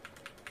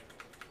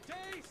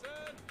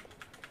 Jason!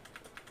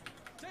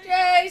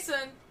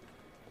 Jason!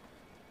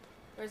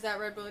 Where's that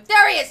red balloon?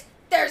 There he is!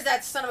 There's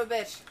that son of a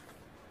bitch.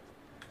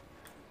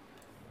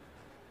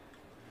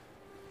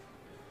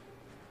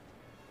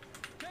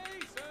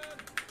 Jason!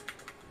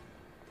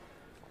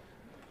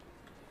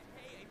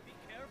 Hey, be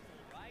careful,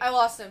 right? I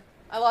lost him.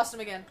 I lost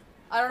him again.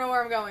 I don't know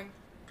where I'm going.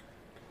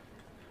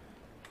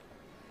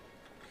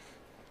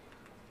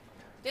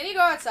 Didn't he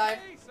go outside?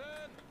 Jason!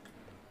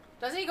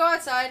 Doesn't he go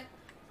outside?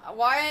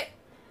 Why?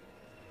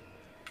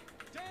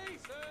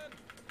 Jason!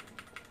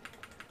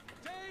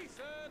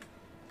 Jason!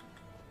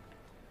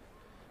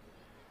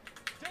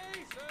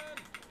 Jason!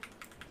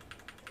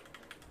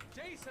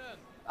 Jason!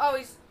 Oh,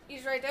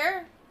 he's right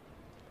there?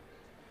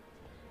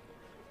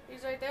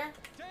 He's right there?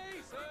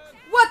 Jason!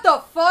 What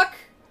the fuck?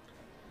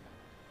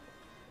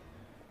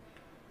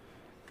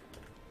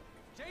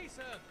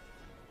 Jason!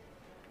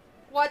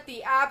 What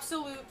the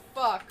absolute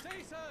fuck?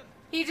 Jason!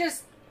 He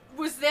just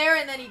was there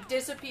and then he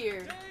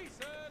disappeared.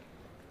 Jason!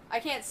 I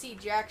can't see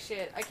jack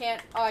shit. I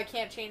can't. Oh, I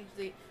can't change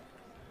the.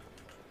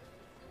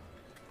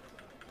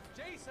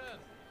 Jason!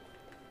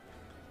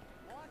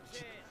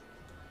 Watch it.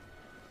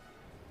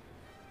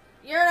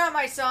 You're not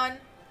my son.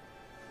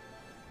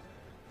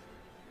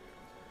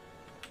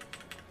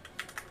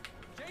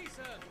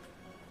 Jason!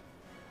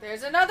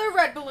 There's another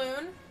red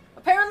balloon.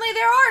 Apparently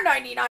there are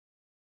 99.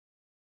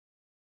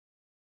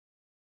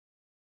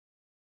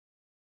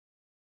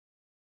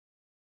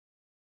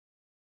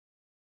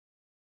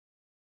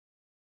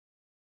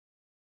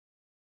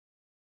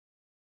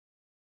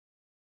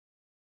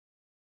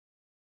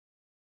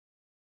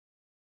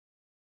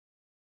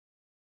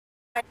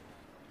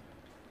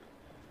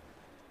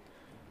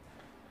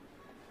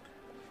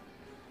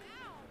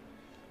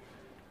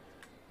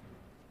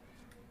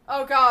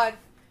 Oh god.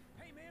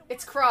 Hey man,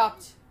 It's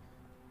cropped.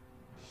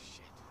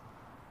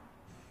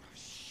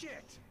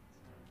 shit!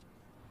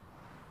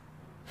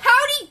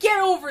 How'd he get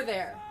over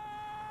there?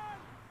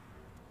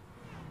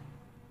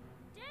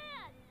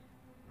 Dad!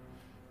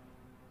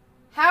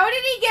 How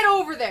did he get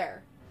over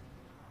there?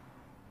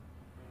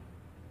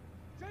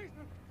 Jason!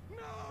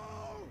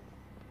 No!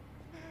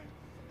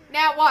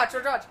 Now watch,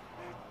 watch.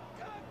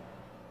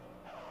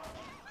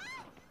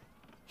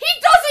 He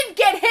doesn't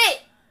get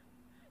hit!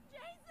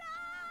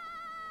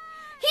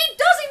 He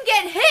doesn't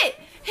get hit!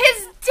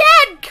 His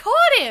dad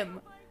caught him!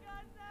 Oh my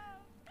god,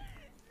 no!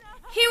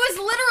 No! He was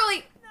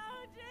literally... No,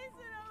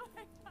 Jason! Oh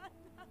my god,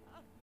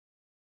 no!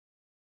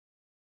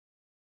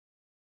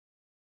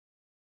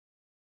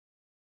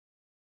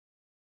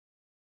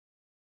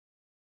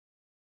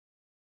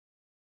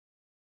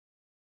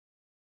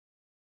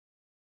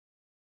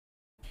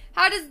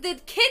 How does the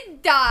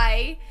kid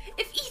die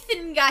if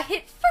Ethan got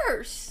hit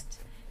first?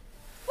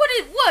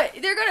 What?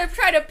 They're gonna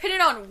try to pin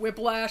it on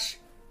Whiplash?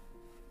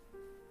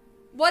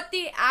 What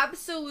the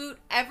absolute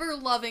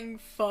ever-loving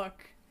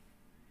fuck?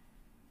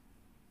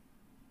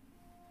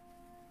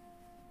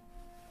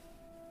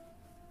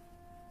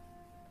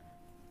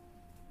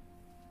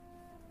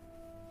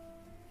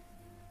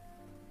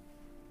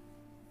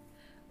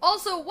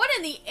 Also, what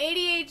in the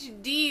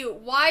ADHD?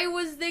 Why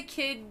was the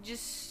kid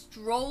just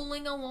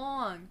strolling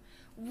along?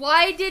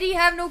 Why did he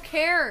have no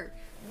care?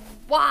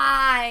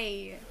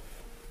 Why?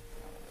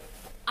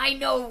 I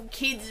know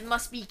kids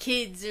must be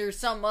kids or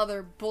some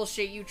other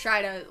bullshit you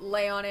try to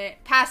lay on it.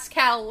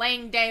 Pascal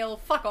Langdale,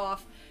 fuck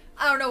off.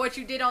 I don't know what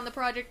you did on the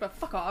project, but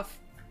fuck off.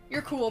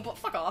 You're cool, but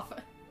fuck off.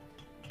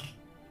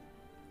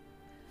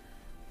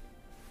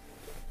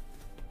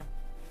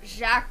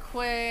 Jacques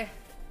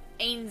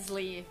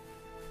Ainsley.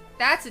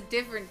 That's a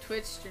different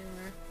Twitch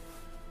streamer.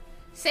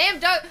 Sam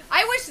Doug.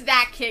 I wish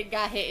that kid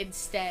got hit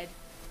instead.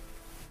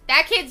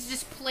 That kid's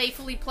just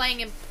playfully playing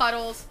in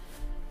puddles.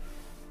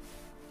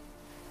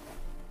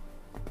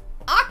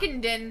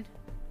 Knockenden.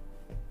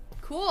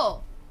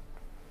 Cool.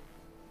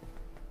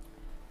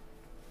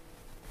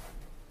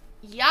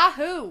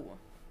 Yahoo!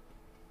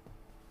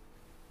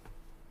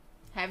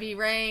 Heavy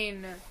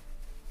rain.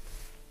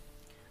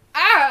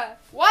 Ah!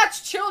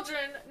 Watch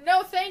children!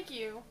 No thank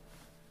you.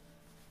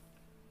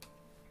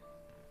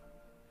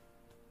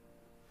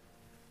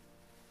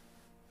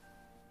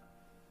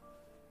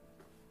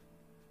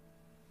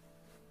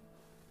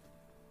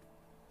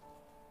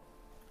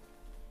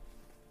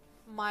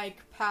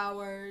 Mike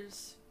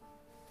Powers.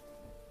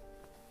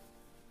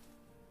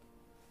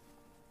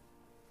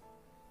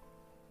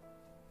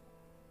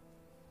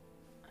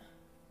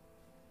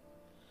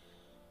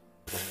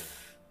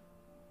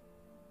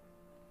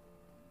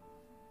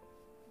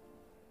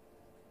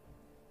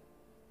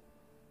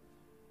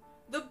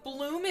 The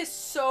bloom is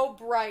so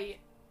bright.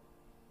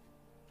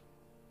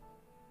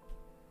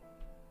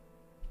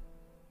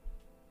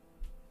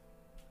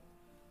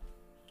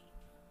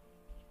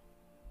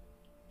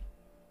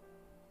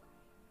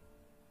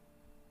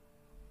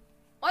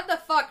 What the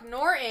fuck,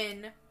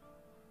 Norton?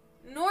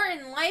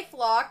 Norton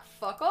LifeLock,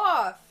 fuck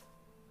off.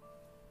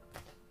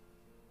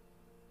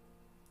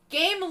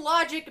 Game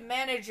Logic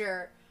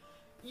Manager.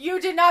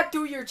 You did not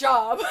do your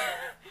job.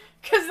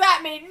 Cause that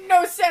made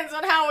no sense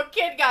on how a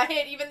kid got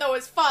hit even though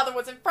his father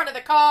was in front of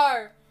the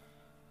car.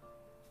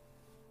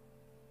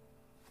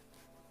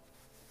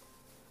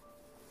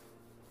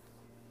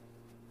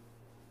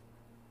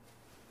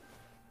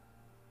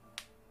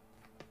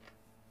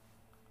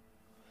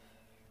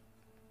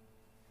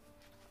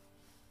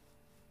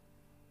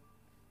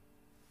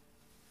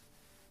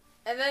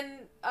 And then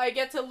I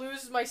get to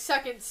lose my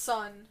second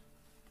son.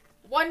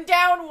 One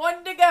down,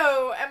 one to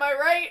go. Am I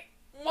right?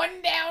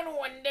 One down,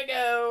 one to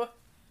go.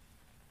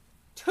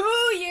 2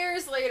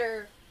 years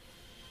later.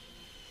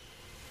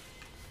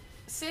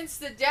 Since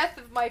the death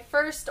of my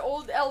first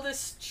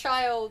eldest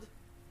child.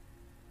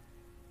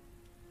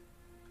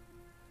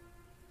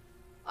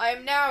 I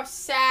am now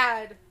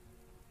sad.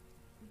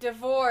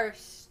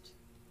 Divorced.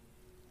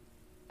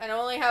 And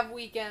only have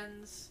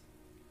weekends.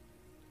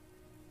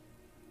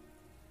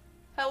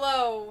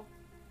 Hello,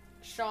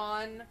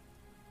 Sean.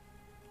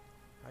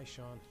 Hi,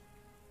 Sean.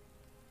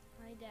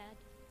 Hi, Dad.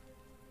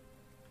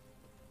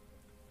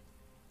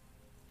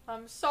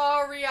 I'm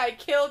sorry I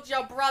killed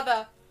your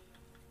brother.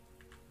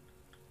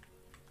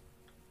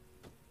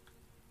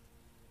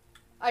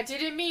 I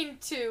didn't mean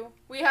to.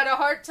 We had a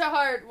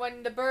heart-to-heart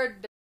when the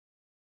bird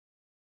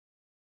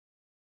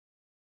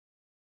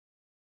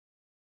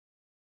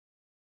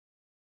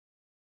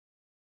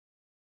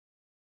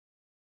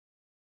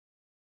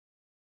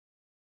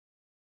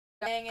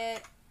Dang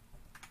it.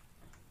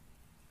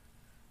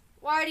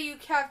 Why do you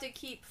have to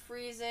keep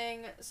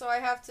freezing? So I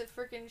have to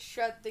freaking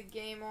shut the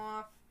game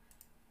off.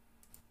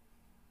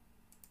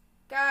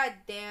 God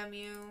damn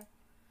you.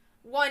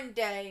 One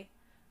day,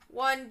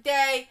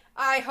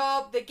 I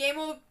hope the game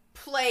will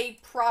play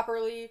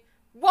properly.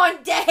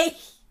 One day!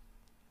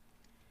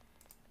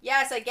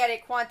 Yes, I get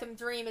it. Quantum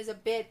Dream is a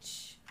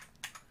bitch.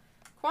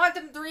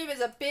 Quantum Dream is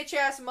a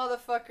bitch-ass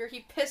motherfucker.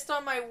 He pissed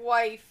on my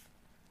wife.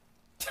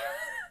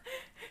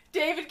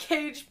 David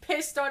Cage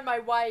pissed on my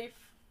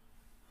wife.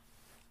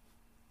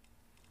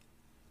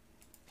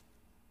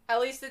 At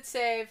least it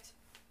saved.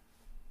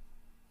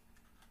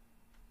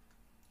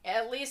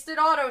 At least it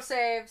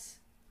auto-saves.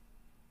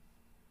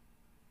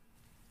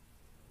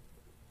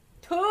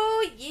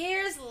 2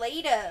 years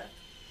later.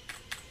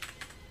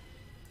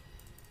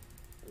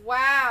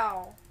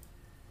 Wow.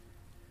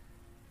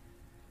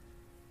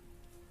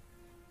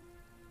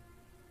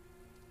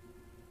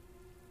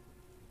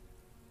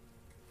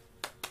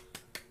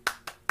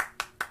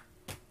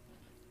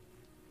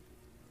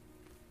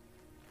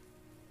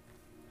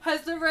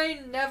 Has the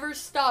rain never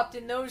stopped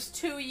in those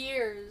 2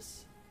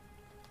 years?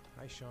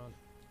 Hi, Sean.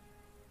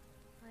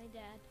 Hi,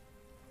 Dad.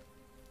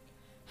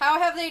 How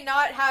have they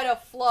not had a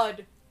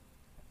flood?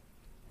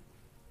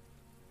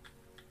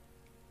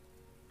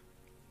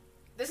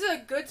 This is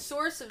a good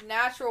source of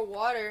natural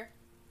water.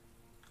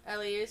 At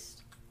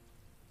least.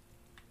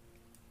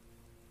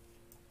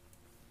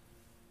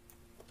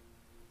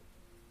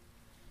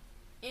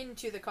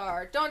 Into the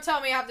car. Don't tell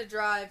me I have to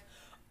drive.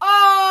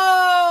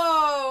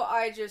 Oh!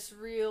 I just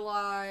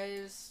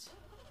realized.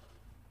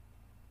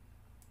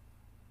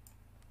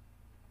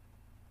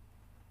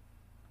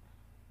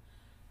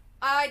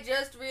 I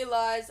just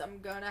realized I'm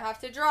gonna have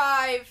to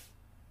drive.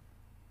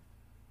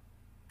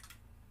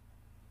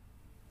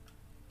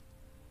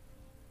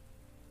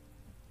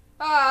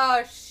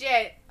 Oh,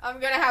 shit. I'm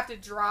gonna have to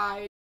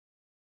drive.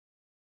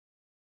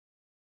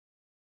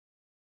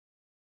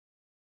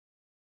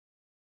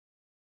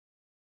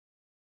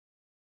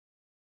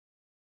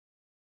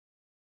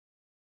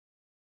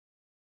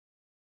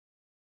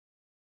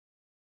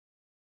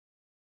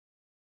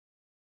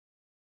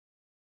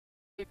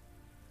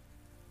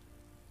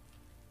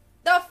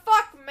 The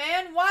fuck,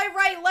 man? Why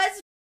write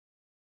lesbian?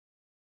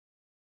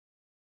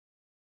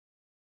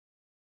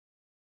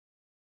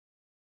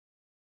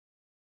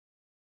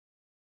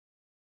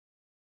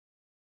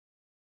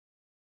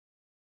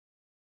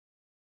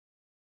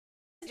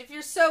 if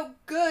you're so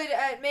good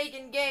at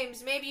making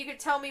games, maybe you could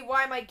tell me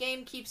why my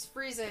game keeps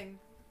freezing.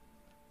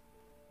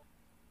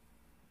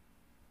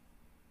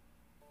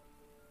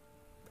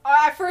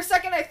 For a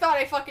second I thought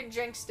I fucking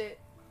jinxed it.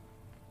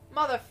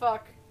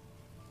 Motherfuck.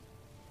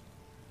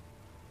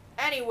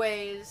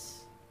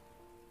 Anyways,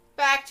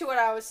 back to what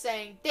I was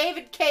saying.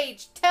 David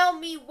Cage, tell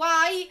me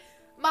why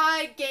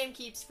my game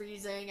keeps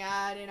freezing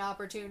at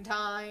inopportune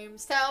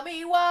times. Tell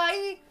me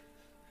why.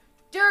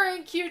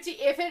 During QT,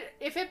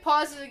 if it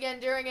pauses again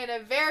during a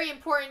very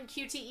important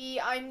QTE,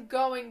 I'm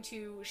going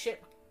to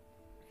shit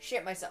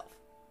myself.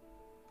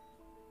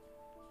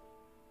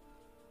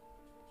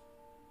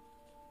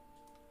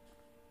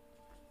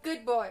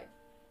 Good boy.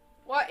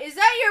 What is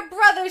that? Your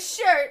brother's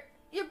shirt?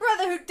 Your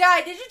brother who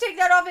died? Did you take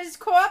that off his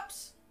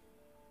corpse?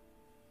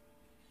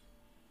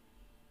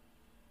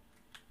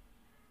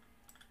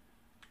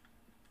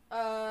 Poo.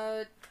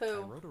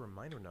 I wrote a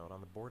reminder note on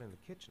the board in the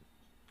kitchen.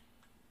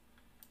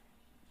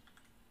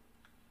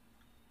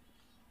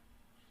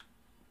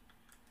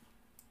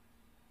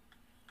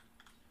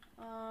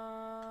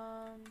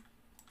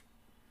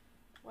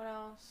 What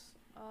else?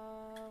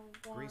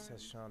 Grace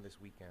has Sean this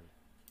weekend.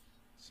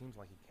 Seems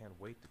like he can't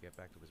wait to get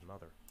back to his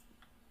mother.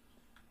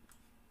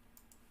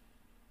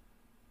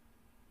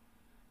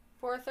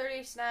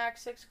 4:30 snack,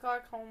 6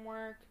 o'clock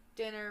homework,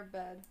 dinner,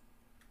 bed.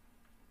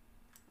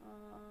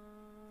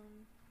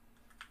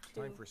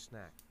 Time for a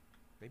snack.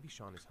 Maybe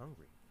Sean is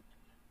hungry.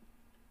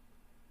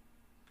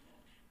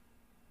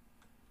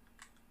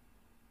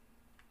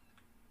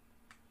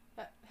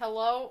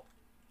 Hello?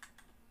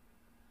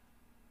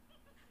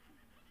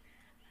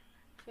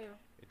 2.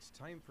 It's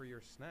time for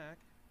your snack.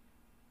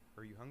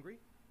 Are you hungry?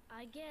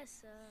 I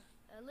guess,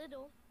 a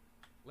little.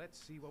 Let's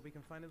see what we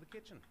can find in the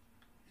kitchen.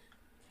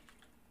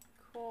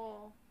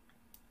 Cool.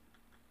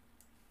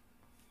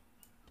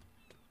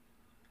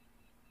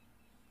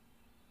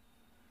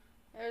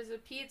 There's a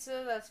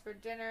pizza, that's for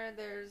dinner.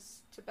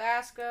 There's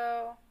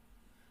Tabasco.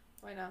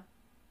 Wait, no.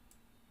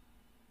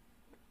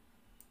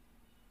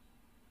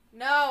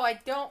 No, I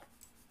don't.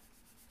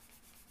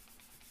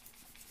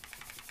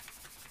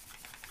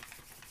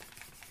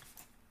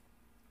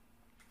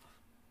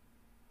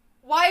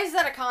 Why is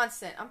that a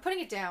constant? I'm putting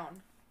it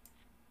down.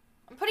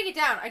 I'm putting it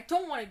down. I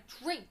don't want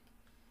to drink.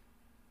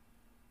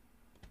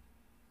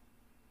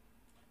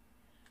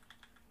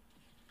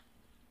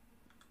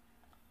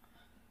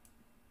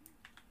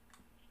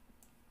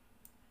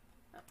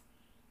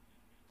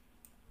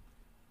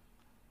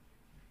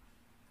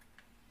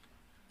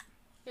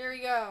 Here we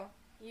go.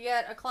 You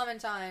get a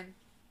clementine.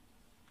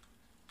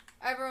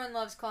 Everyone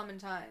loves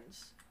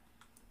clementines.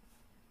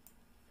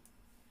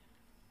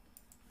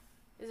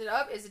 Is it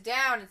up? Is it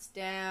down? It's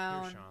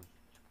down. Here, Sean.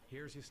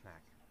 Here's your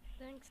snack.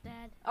 Thanks,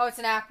 Dad. Oh, it's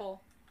an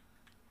apple.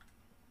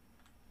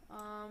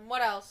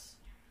 What else?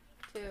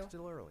 2.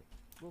 Still early.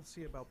 We'll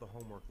see about the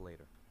homework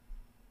later.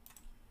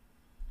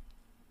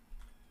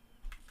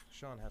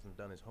 Sean hasn't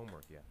done his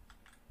homework yet.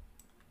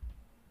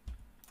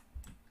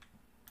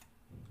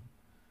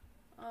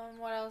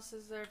 What else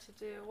is there to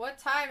do? What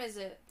time is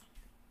it?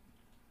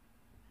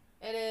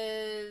 It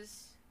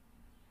is...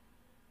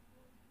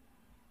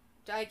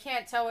 I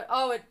can't tell it.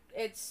 Oh,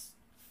 it's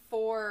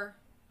 4.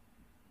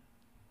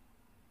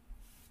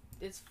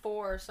 It's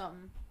 4 or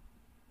something.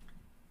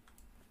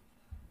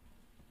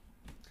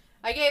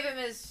 I gave him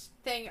his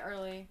thing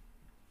early.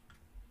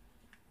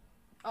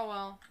 Oh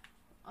well.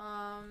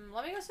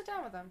 Let me go sit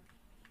down with him.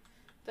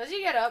 Does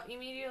he get up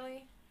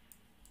immediately?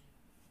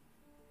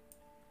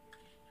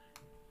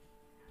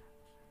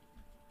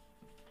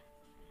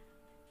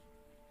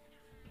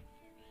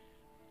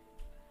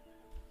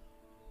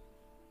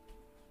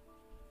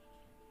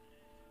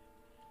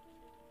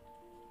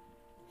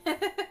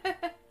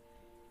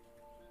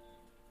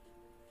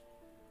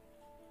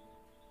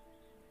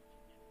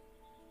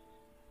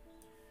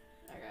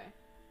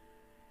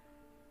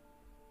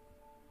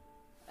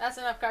 That's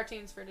enough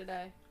cartoons for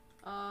today.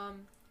 How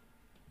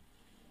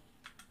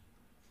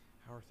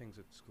are things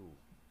at school?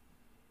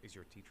 Is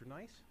your teacher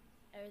nice?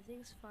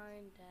 Everything's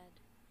fine,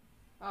 Dad.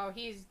 Oh,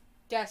 he's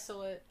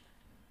desolate.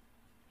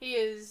 He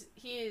is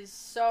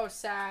so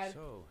sad.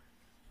 So,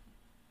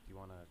 do you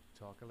want to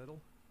talk a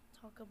little?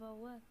 Talk about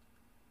what?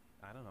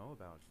 I don't know,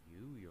 about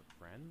you, your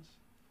friends,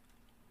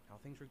 how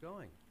things are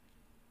going.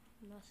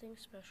 Nothing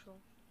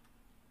special.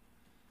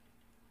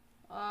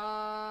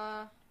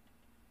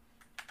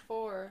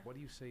 4. What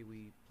do you say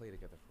we play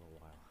together for a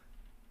while?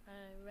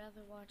 I'd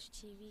rather watch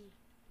TV.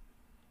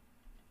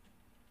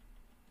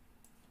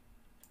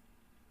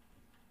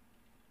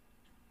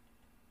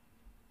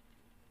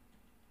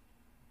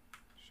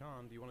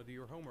 Sean, do you want to do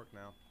your homework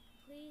now?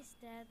 Please,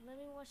 Dad, let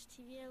me watch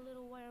TV a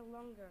little while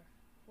longer.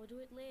 We'll do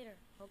it later,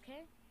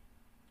 okay?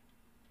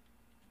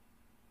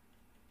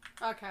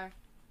 Okay.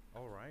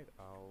 All right,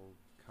 I'll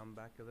come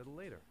back a little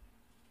later.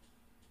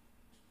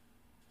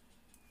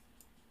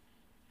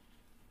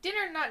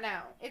 Dinner not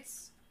now.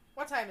 It's...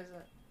 What time is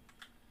it?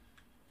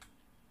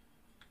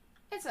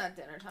 It's not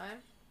dinner time.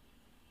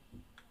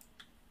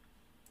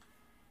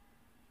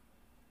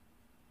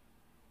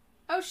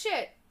 Oh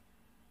shit.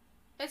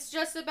 It's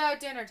just about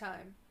dinner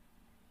time.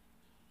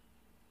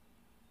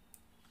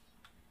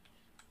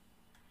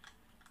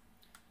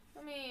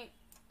 Let me...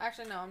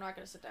 Actually, no, I'm not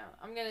going to sit down.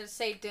 I'm going to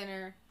say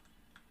dinner.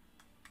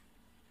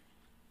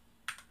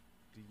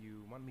 Do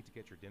you want me to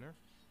get your dinner?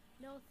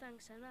 No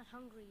thanks, I'm not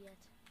hungry yet.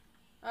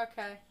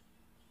 Okay.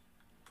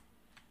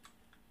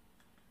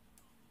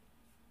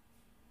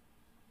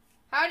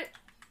 How did...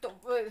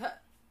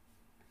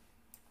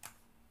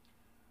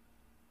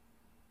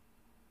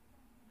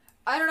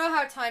 I don't know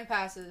how time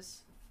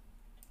passes.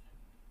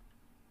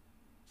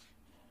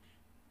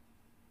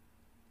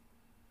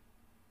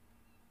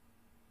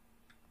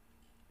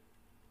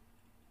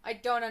 I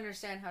don't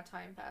understand how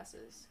time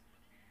passes.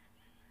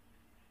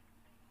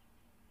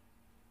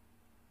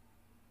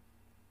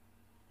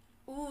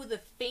 Ooh, the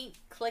faint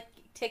click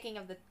ticking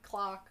of the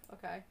clock.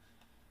 Okay.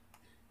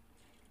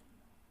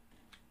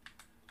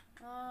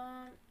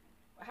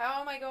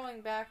 How am I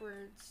going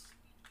backwards?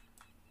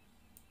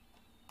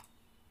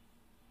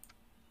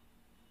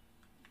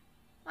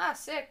 Ah,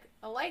 sick.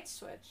 A light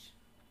switch.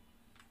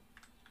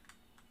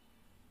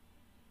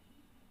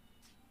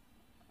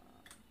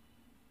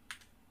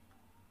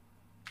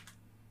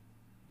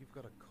 You've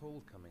got a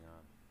cold coming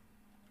on.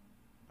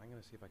 I'm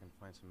gonna see if I can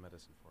find some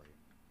medicine for you.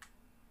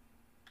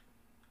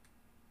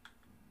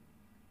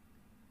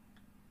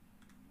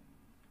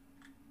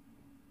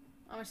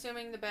 I'm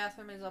assuming the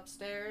bathroom is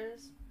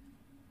upstairs.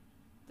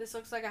 This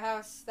looks like a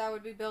house that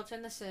would be built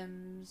in The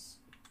Sims.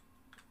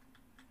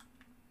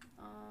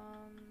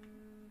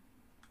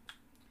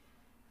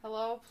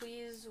 Hello,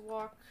 please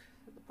walk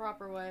the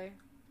proper way.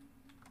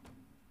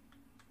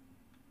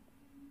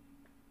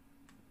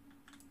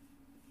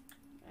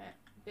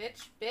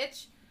 Bitch,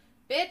 bitch,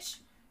 bitch,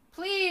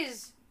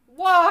 please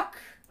walk!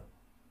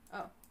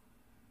 Oh.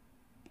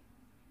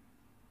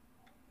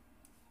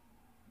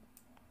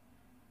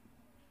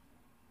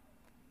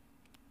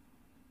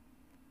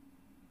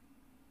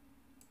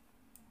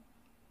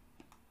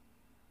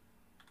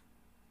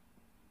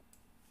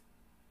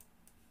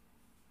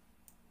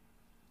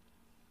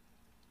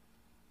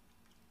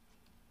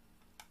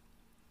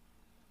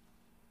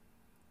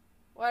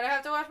 Why do I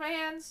have to wash my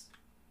hands?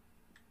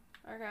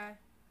 Okay.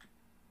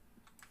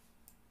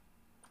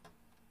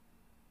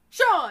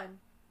 Sean!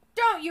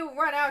 Don't you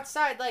run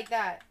outside like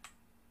that!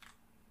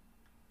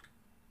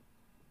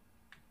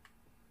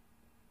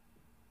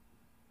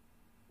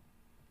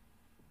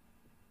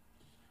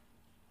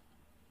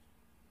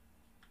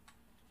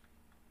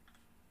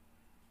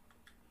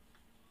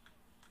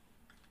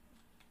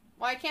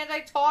 Why can't I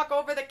talk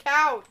over the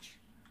couch?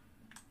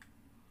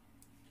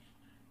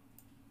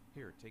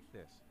 Here, take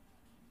this.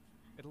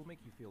 It'll make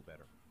you feel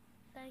better.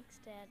 Thanks,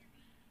 Dad.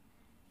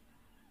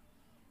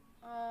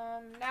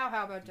 Now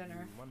how about Do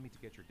dinner? you want me to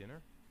get your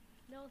dinner?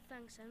 No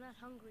thanks, I'm not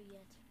hungry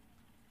yet.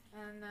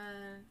 And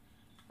then...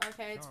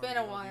 Okay, it's Sean, been you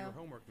a wanna do while. your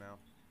homework now.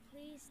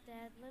 Please,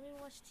 Dad, let me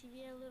watch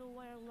TV a little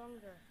while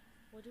longer.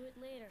 We'll do it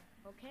later,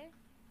 okay?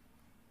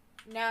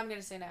 Now I'm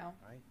gonna say now.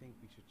 I think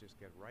we should just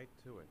get right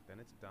to it. Then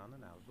it's done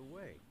and out of the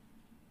way.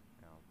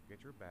 Now,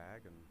 get your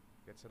bag and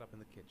get set up in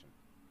the kitchen.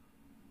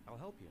 I'll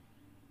help you.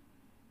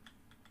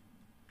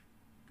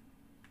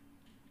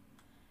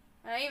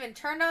 And I even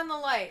turned on the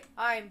light.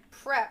 I'm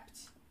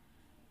prepped.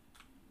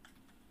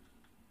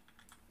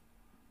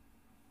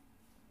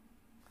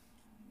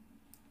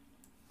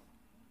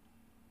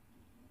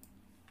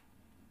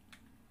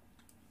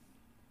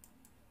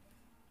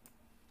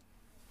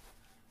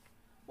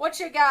 What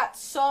you got,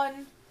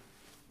 son?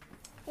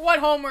 What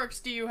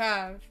homeworks do you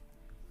have?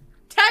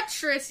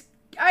 Tetris!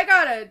 I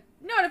got a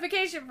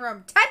notification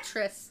from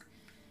Tetris!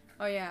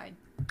 Oh yeah,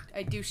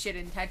 I do shit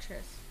in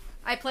Tetris.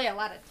 I play a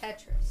lot of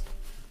Tetris.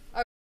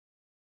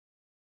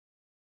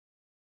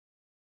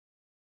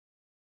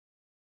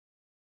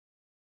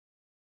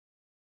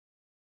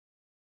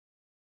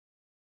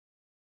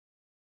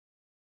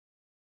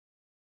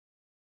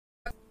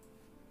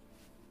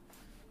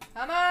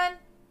 Come on!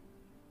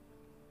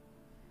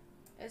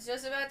 It's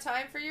just about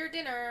time for your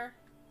dinner.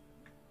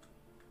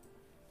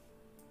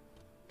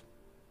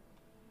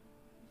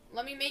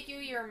 Let me make you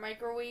your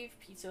microwave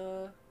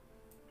pizza.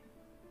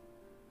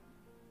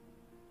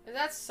 Is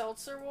that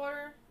seltzer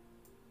water?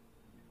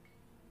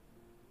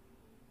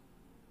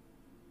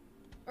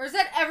 Or is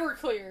that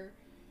Everclear?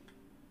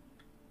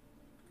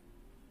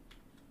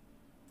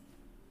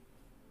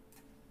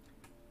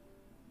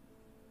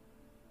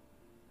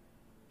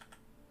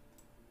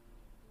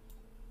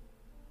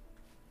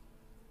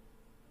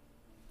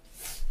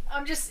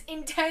 I'm just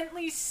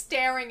intently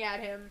staring at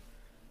him.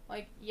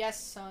 Like,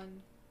 yes,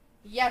 son.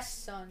 Yes,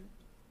 son.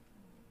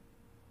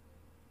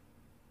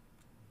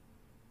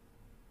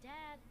 Dad,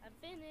 I'm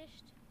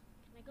finished.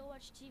 Can I go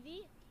watch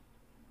TV?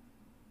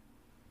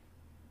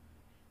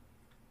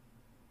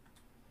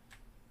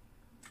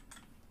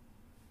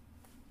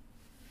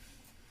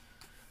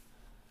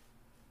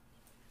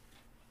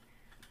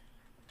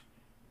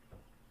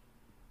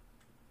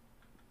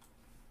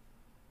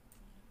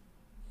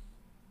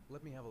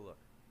 Let me have a look.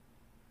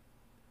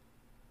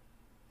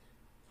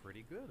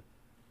 Pretty good.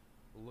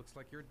 Looks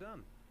like you're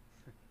done.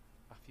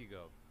 Off you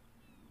go.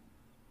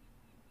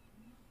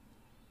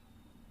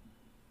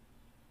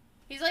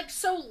 He's like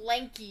so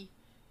lanky.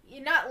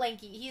 Not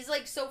lanky. He's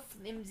like so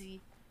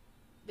flimsy.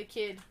 The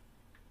kid.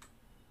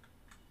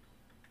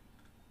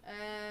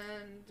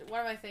 And what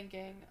am I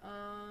thinking?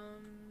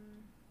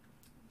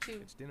 2.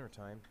 It's dinner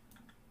time.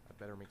 I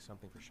better make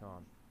something for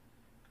Sean.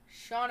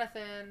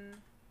 Jonathan.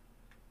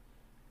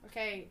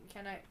 Okay,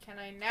 can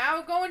I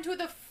now go into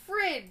the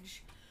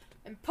fridge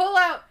and pull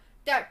out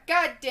that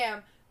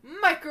goddamn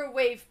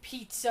microwave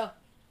pizza?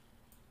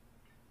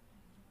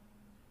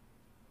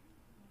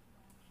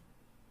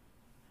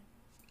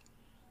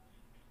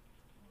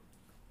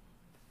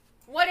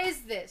 What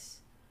is this?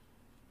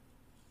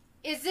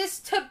 Is this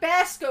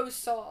Tabasco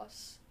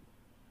sauce?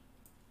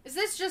 Is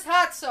this just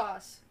hot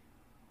sauce?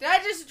 Did I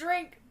just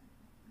drink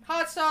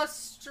hot sauce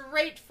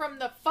straight from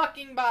the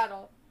fucking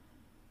bottle?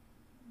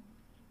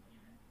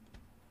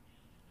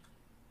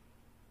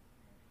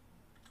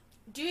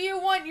 Do you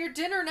want your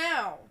dinner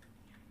now?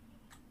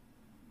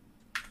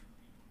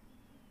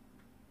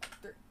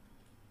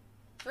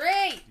 3.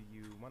 Do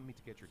you want me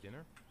to get your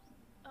dinner?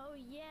 Oh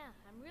yeah,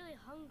 I'm really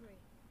hungry.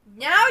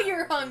 Now Okay,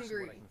 you're I'll go see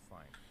what I hungry. can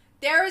find.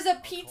 There is a I'll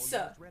call you when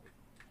pizza it's ready.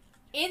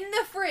 in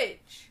the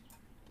fridge.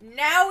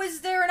 Now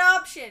is there an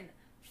option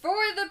for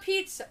the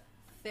pizza?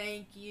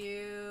 Thank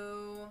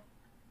you.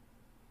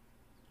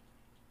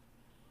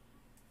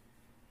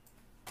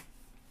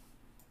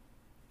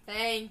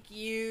 Thank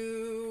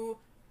you.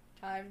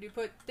 Time to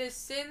put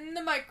this in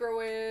the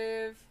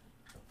microwave.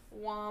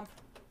 Womp.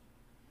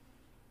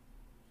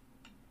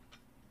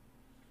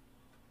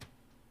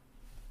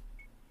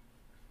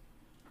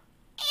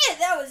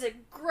 That was a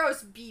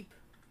gross beep.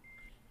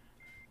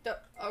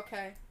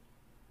 Okay.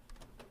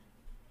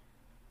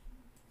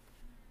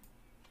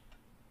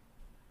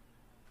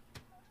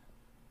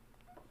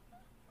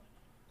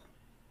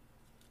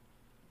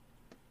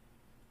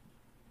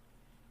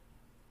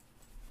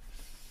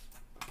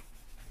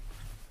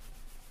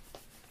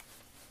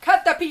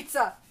 Cut the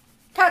pizza!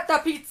 Cut the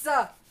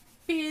pizza!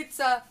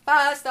 Pizza,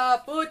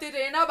 pasta, put it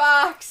in a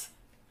box!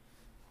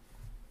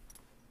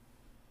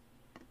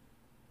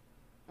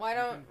 Why You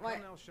don't... can Why...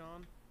 come now,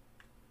 Sean.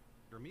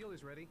 Your meal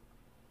is ready.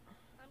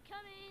 I'm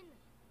coming.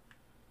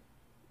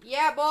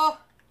 Yeah, boy.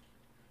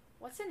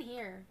 What's in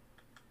here?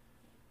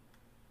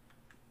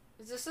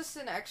 Is this just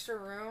an extra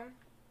room?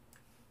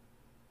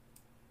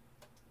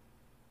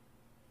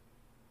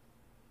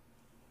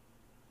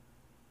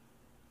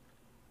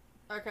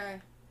 Okay.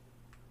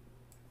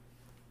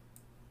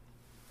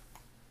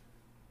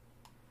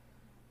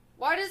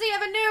 Why does he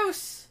have a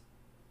noose?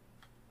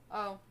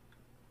 Oh.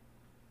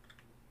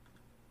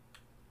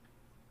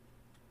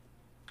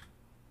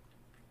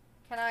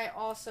 Can I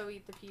also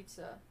eat the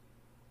pizza?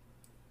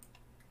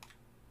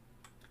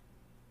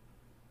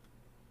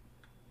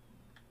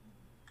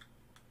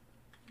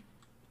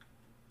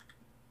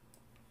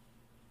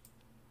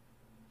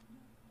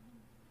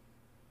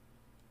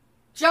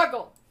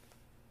 Juggle!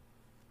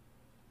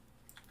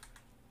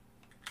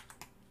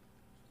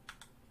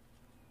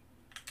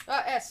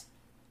 S.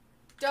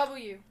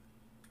 W.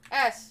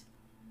 S.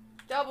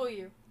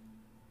 W.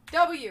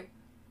 W.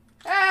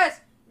 S.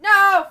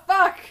 No!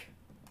 Fuck!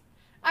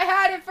 I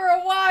had it for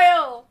a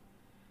while!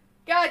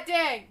 God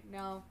dang!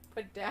 No.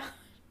 Put it down.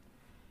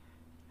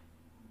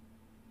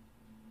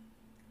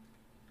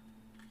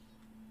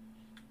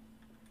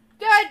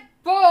 Good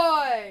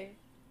boy!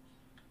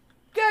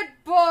 Good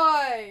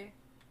boy!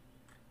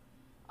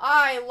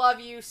 I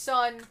love you,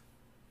 son.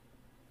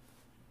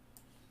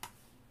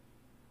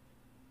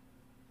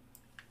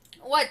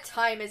 What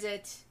time is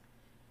it?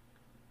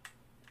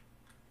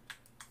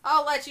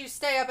 I'll let you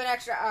stay up an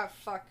extra... Oh,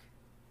 fuck.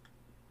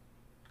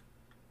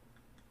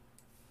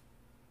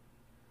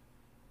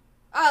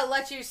 I'll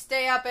let you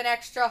stay up an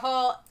extra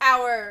whole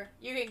hour.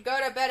 You can go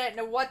to bed at...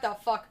 No, what the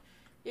fuck?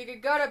 You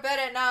can go to bed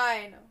at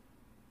 9.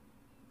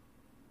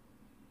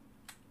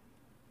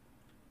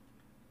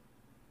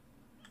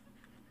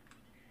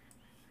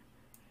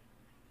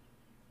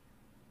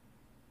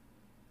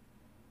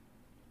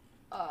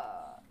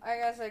 I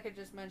guess I could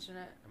just mention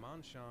it. Come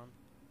on, Sean.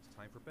 It's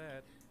time for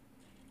bed.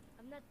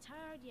 I'm not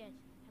tired yet.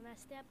 Can I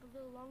stay up a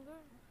little longer?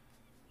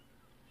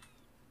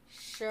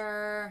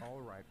 Sure. All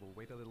right, we'll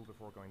wait a little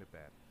before going to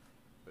bed.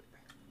 But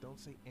don't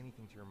say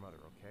anything to your mother,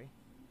 okay?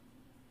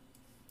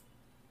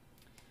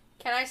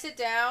 Can I sit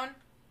down?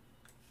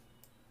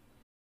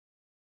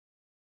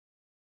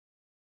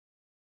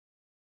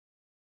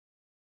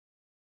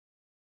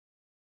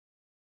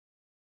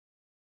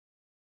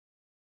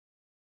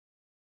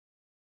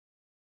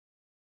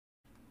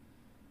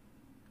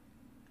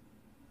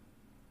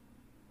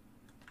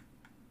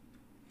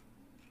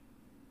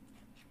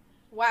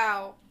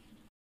 Wow.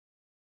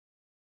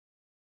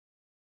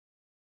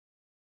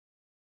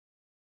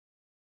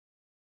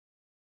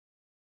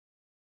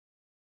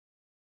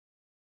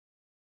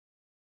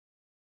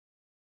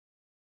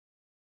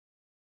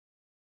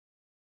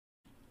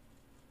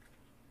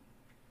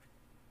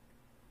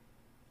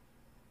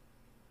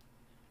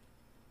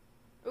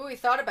 Ooh, he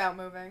thought about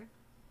moving,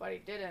 but he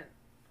didn't.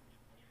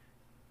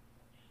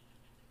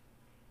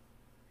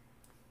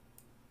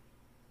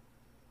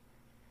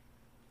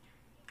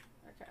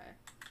 Okay.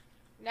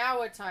 Now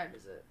what time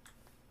is it?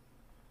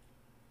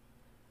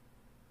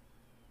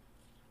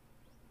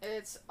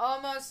 It's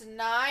almost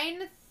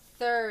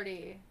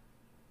 9:30.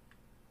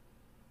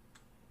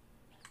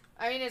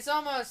 I mean, it's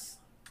almost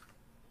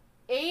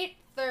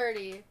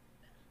 8:30.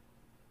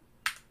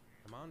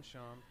 Come on,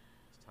 Sean.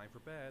 It's time for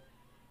bed.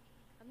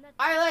 I'm not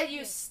I let tired you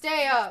yet.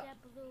 stay Can I up. stay up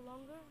a little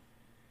longer?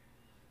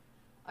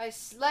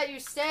 Let you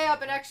stay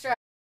up an extra.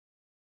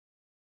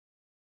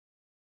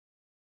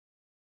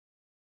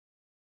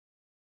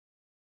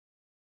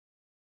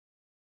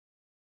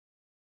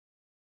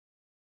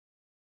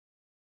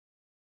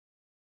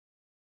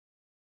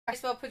 I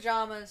spell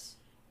pajamas.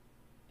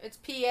 It's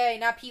PA,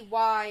 not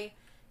PY.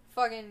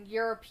 Fucking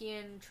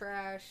European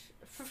trash.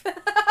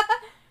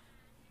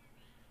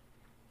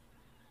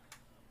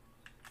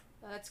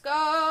 Let's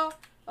go.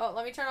 Oh,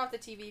 let me turn off the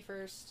TV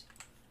first.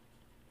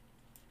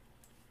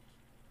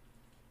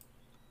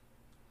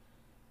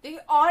 The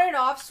on and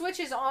off switch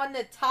is on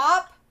the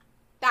top.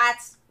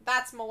 That's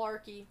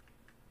malarkey.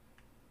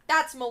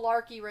 That's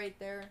malarkey right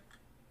there.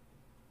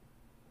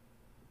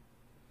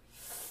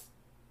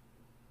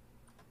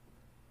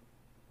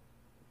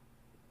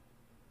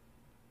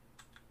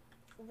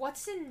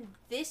 What's in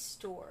this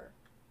door?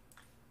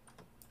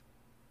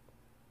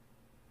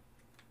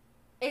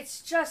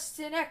 It's just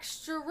an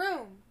extra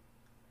room.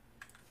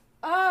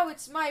 Oh,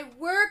 it's my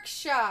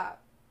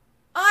workshop.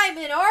 I'm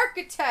an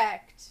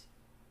architect.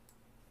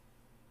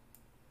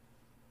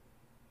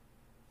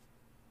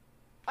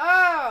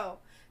 Oh,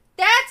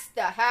 that's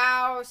the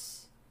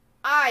house.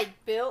 I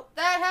built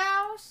that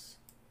house.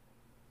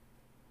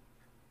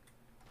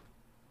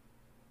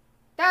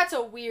 That's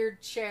a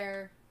weird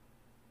chair.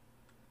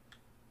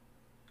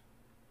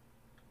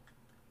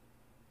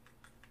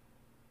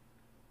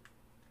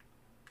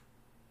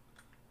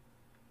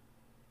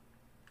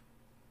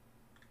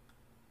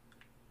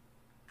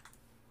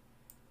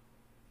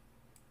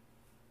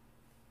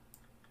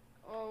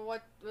 Oh,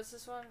 what's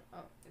this one?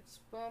 Oh, it's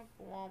bump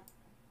womp.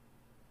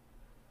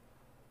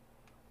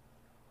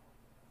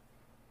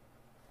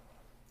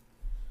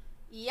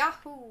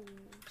 Yahoo!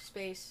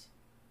 Space.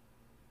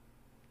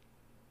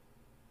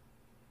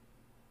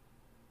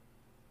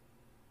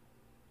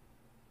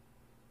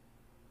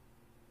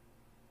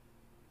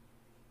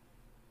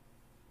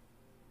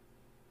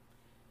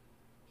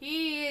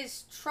 He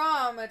is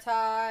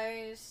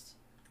traumatized.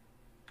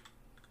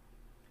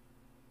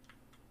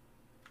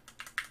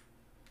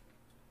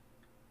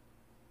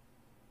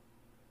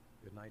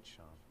 Good night,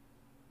 Sean.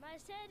 My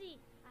teddy.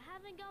 I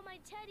haven't got my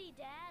teddy,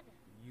 Dad.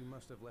 You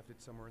must have left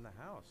it somewhere in the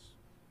house.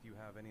 Do you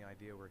have any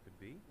idea where it could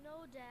be?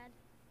 No, Dad.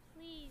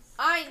 Please.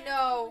 I can't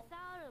know. do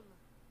without him.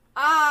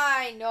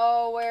 I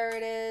know where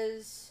it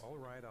is. All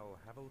right, I'll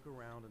have a look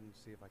around and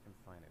see if I can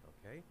find it,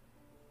 okay?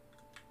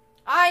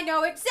 I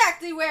know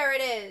exactly where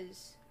it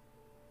is.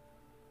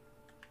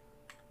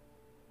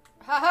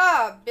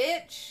 Haha,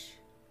 bitch.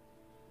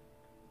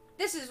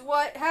 This is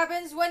what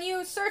happens when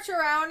you search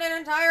around an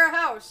entire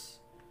house.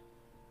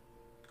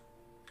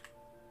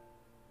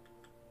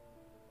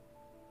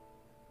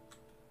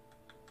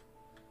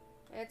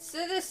 It's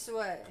this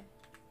way.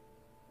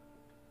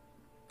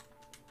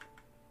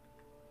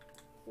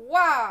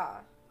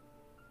 Wow.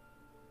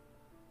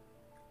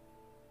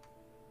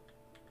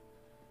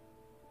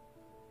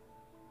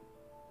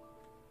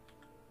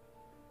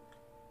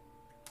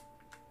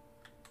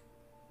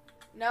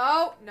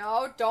 No,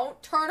 no,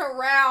 don't turn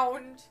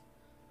around.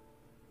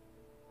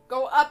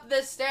 Go up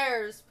the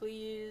stairs,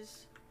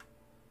 please.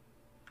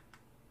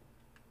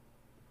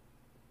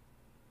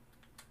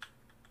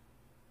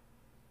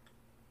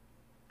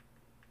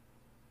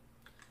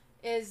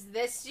 Is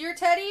this your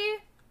teddy?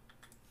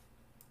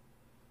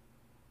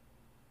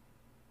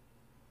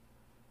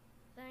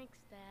 Thanks,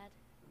 Dad.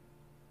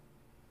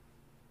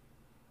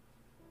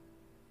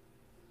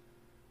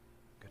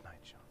 Good night,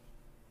 Sean.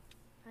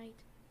 Night.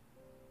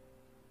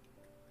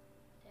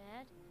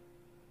 Dad,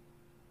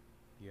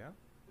 Yeah?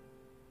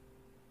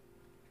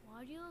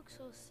 why do you look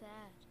so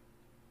sad?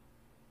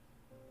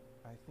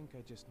 I think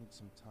I just need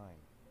some time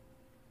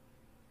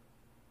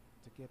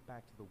to get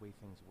back to the way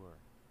things were.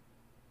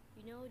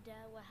 You know, Dad,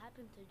 what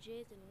happened to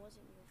Jason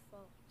wasn't your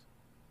fault.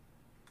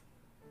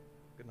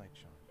 Good night,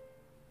 Sean.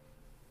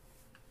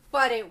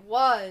 But it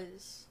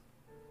was.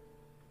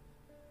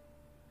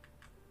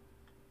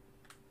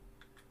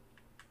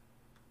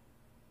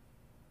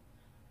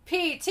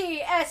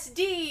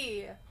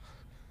 PTSD!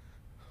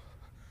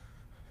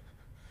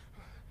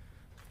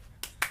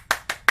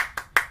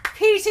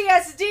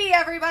 PTSD,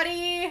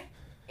 everybody!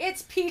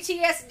 It's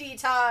PTSD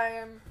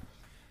time!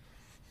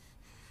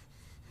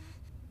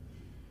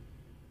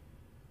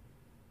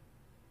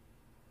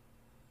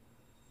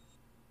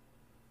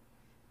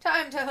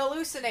 Time to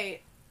hallucinate.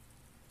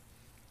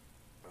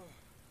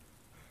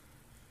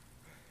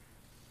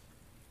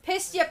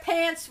 Pissed your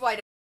pants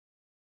white.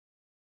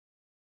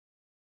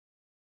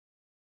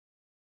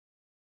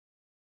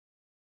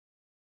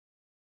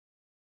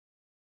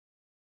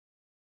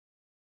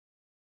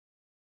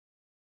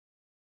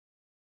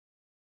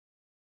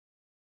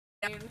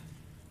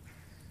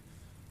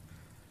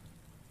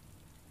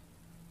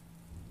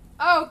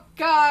 Oh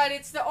god,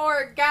 it's the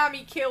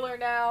origami killer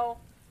now.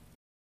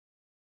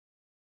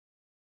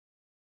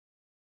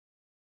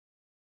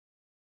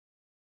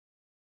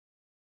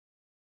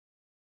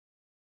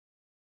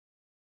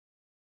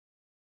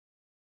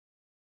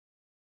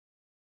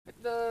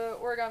 The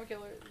origami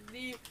killer.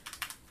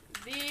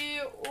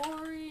 The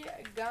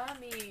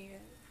origami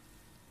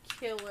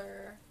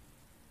killer.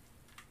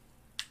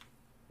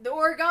 The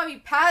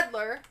origami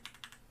paddler.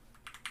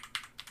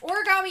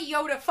 Origami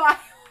Yoda files.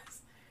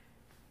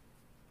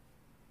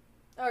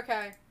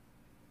 Okay.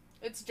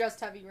 It's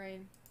just heavy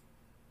rain.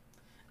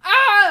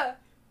 Ah!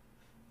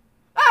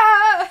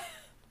 Ah!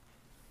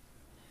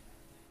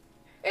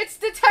 It's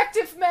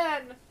Detective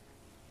Man!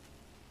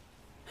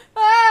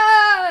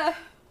 Ah!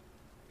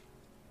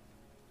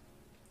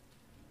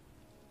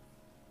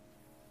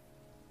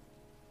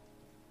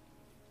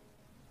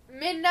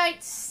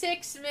 Midnight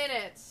 6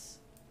 minutes.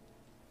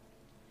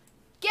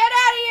 Get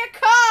out of your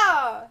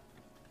car!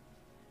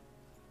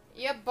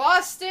 You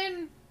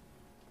Boston.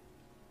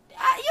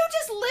 You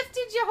just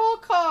lifted your whole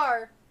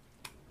car.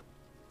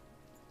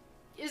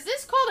 Is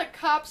this called a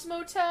cop's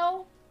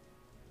motel?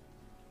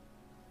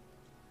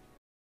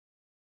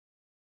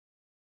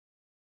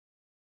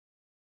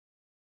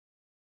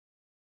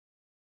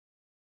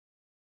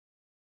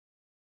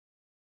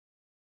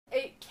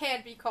 It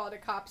can't be called a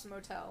cop's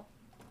motel.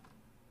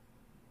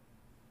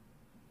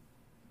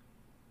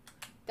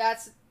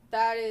 That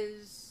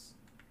is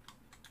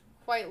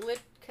quite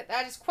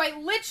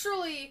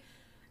literally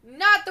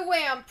not the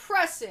way I'm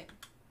pressing.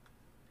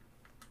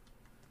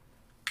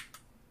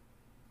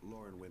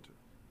 Lauren Winter.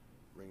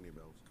 Ring any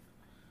bells?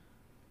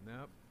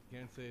 Nope,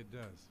 can't say it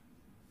does.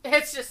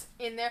 It's just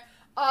in there.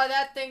 Oh,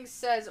 that thing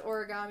says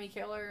origami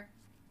killer.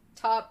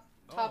 Top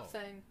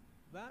thing.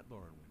 That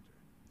Lauren Winter.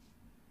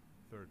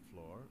 Third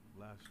floor,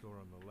 last door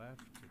on the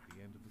left at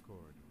the end of the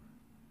corridor.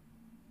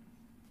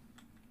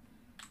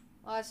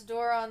 Last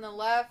door on the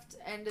left,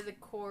 end of the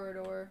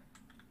corridor.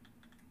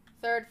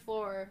 Third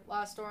floor,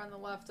 last door on the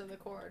left of the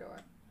corridor.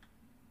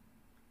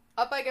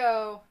 Up I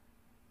go,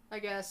 I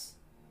guess.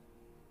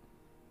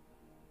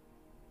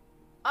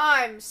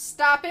 I'm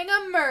stopping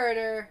a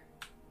murder.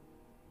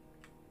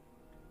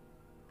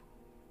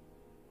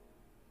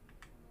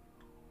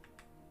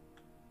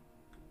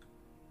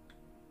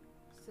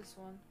 What's this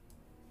one?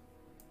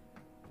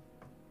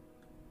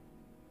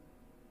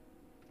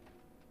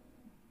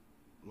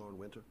 Lauren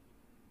Winter?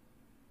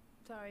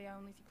 Sorry, I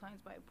only see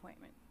clients by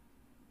appointment.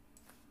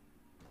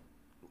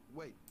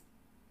 Wait.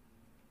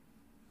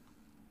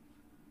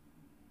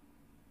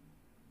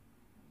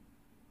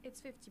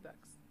 It's $50.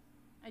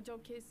 I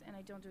don't kiss and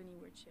I don't do any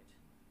weird shit.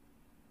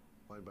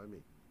 Fine by me.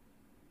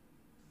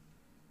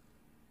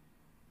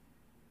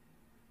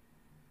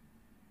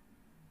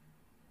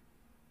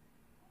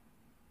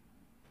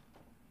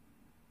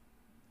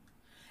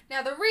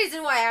 Now, the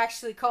reason why I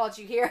actually called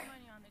you here.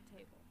 Money on the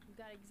table. You've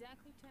got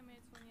exactly 10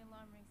 minutes when the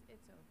alarm rings.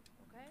 It's over,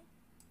 okay?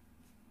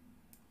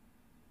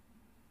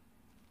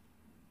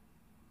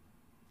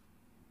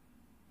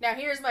 Now,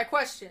 here's my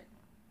question.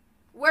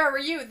 Where were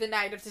you the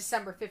night of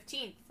December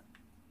 15th?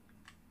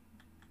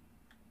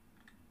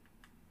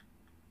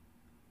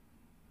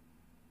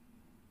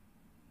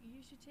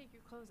 You should take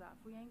your clothes off.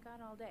 We ain't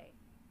got all day.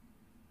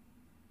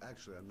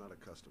 Actually, I'm not a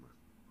customer.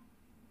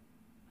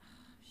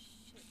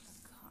 Shit,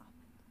 a cop.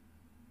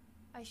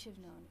 I should have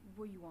known.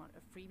 What do you want,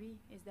 a freebie?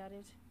 Is that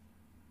it?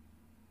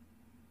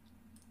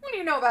 What do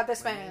you know about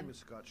this My man? name is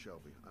Scott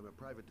Shelby. I'm a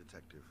private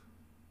detective.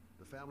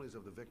 The families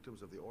of the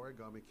victims of the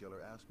origami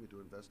killer asked me to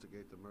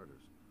investigate the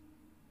murders.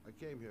 I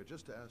came here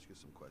just to ask you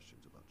some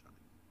questions about Johnny.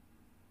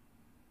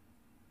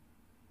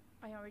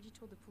 I already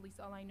told the police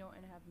all I know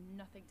and have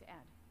nothing to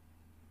add.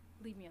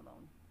 Leave me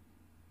alone.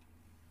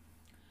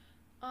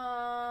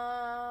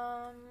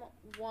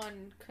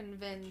 One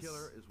convinced. The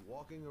killer is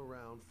walking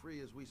around free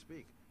as we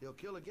speak. He'll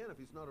kill again if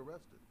he's not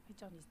arrested. My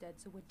Johnny's dead,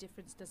 so what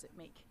difference does it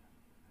make?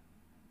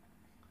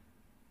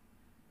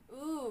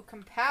 Ooh,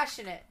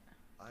 compassionate.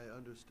 I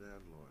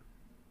understand, Lauren.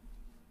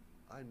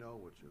 I know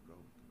what you're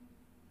going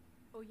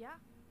through. Oh yeah?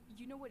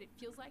 You know what it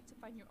feels like to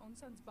find your own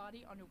son's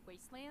body on a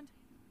wasteland?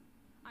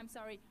 I'm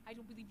sorry, I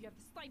don't believe you have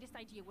the slightest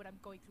idea what I'm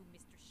going through,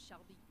 Mr.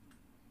 Shelby.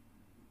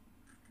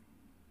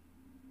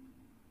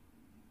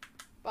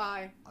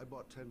 Bye. I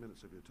bought 10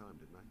 minutes of your time,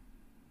 didn't I?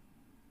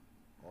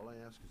 All I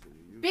ask is that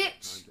you use that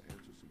Bitch! time to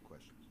answer some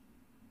questions.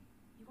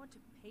 You want to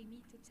pay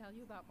me to tell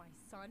you about my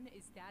son?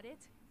 Is that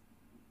it?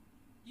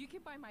 You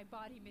can buy my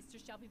body,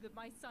 Mr. Shelby, but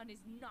my son is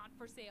not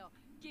for sale.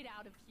 Get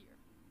out of here.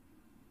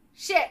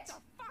 Shit! Get the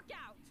fuck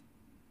out!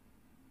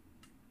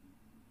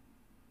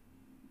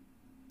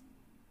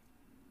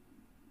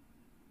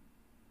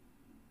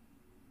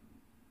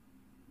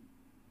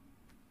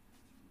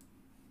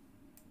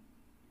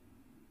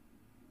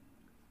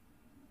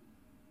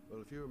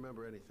 Well, if you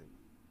remember anything,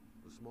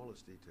 the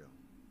smallest detail,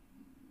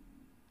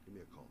 give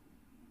me a call.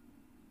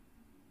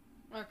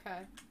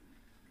 Okay.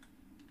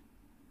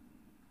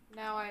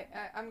 Now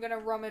I'm gonna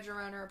rummage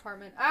around her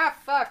apartment. Ah,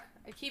 fuck!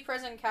 I keep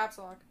pressing caps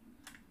lock.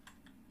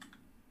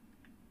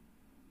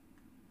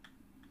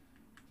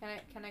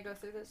 Can I go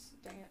through this?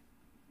 Dang it.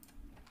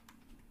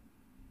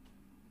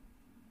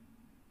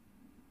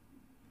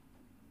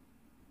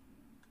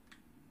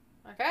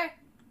 Okay.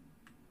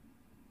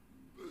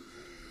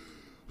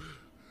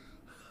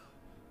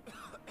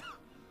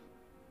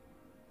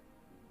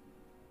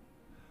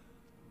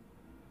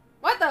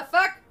 What the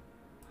fuck?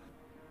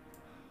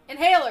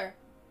 Inhaler.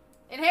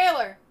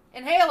 Inhaler.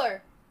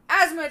 Inhaler.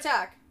 Asthma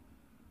attack.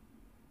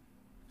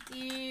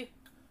 E.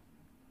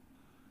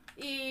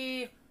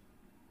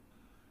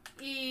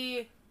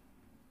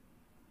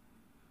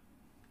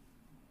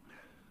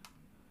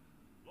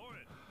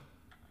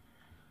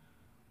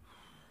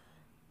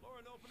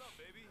 Lauren, open up,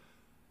 baby.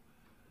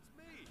 It's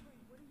me. Wait,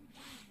 what are you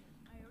doing here?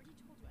 I already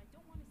told you I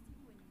don't want to see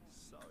you anymore.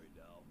 Sorry,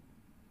 doll,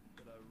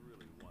 but I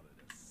really wanted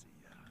to see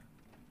ya.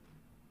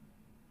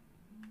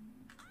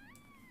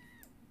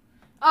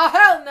 Oh,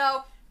 hell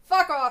no.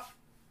 Fuck off.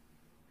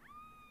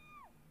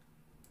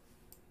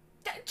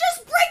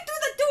 Just break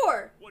through the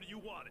door. What do you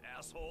want,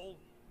 asshole?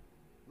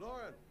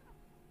 Lauren,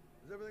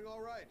 is everything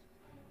all right?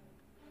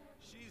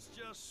 She's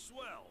just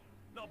swell.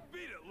 Now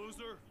beat it,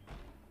 loser.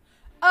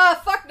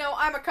 Fuck no,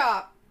 I'm a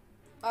cop.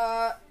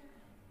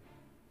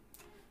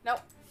 No.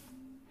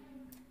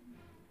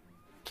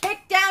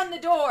 Kick down the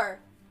door.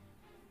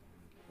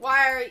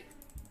 Why are you...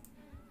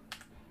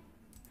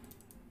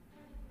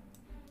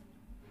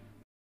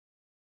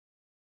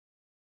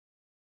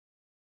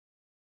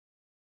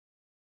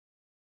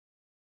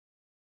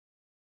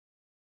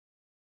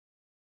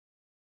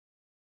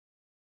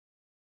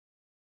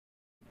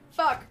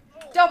 Fuck.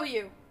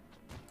 W.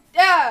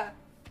 Yeah.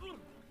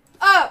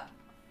 Up.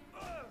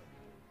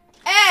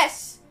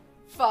 S.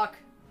 Fuck.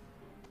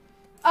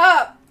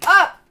 Up.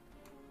 Up.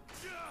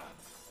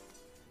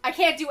 I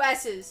can't do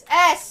S's.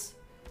 S.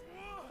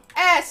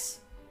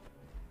 S.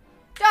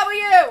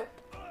 W.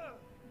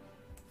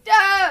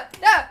 Da.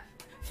 Da.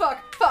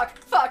 Fuck. Fuck.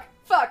 Fuck.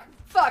 Fuck.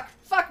 Fuck.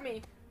 Fuck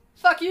me.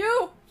 Fuck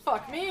you.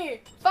 Fuck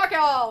me. Fuck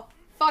y'all.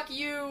 Fuck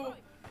you.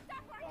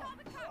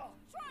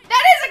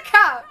 That is a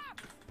cop.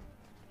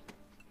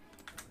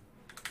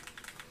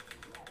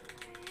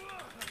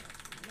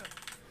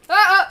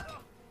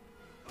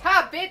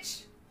 Ha,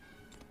 bitch.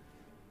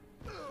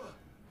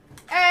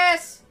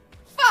 S.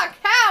 Fuck,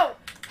 how?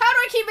 How do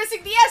I keep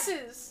missing the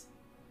S's?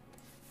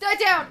 Die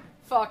down.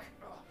 Fuck.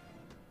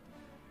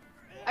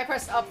 I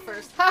pressed up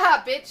first.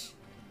 Haha, bitch.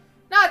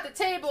 Not the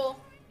table.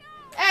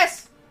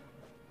 S.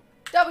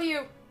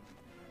 W.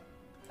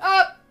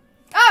 Up.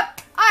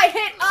 Up. I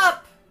hit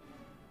up.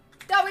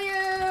 W.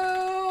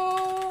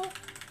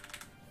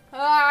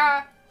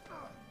 Ah.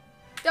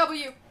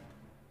 W.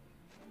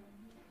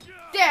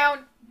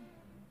 Down.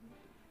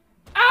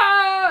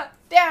 Ah!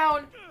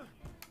 Down.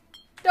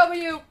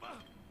 W.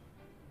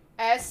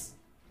 S.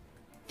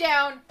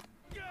 Down.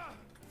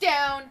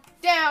 Down.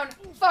 Down.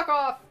 Fuck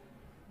off.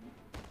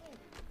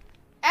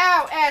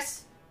 Ow.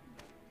 S.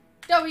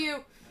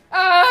 W.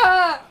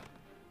 Ah!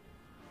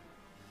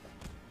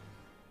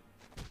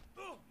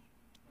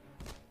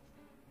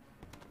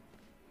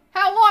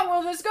 How long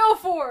will this go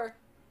for?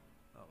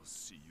 I'll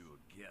see you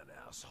again,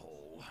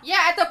 asshole.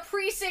 Yeah, at the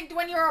precinct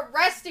when you're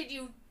arrested,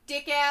 you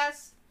dick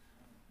ass.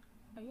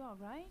 Are you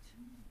alright?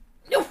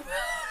 No.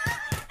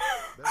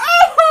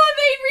 Oh,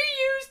 they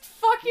reused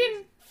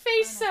fucking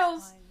face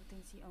cells. He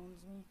thinks he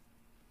owns me.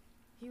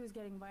 He was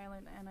getting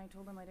violent, and I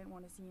told him I didn't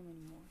want to see him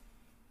anymore.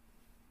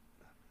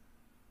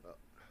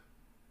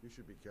 You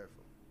should be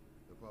careful.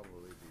 They'll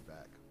probably be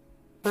back.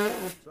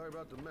 Sorry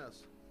about the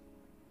mess.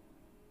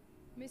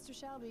 Mr.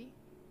 Shelby,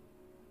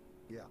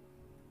 Yeah.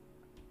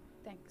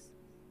 thanks.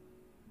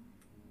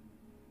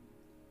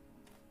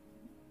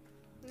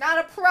 Not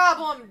a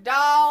problem,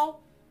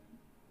 doll.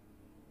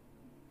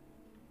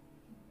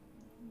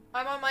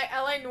 I'm on my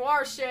LA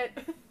Noire shit.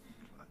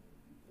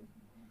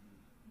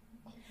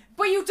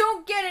 But you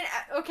don't get an...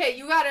 Okay,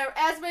 you got an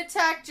asthma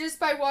attack just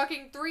by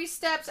walking 3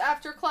 steps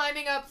after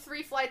climbing up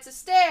 3 flights of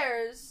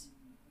stairs.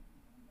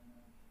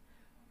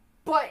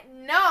 But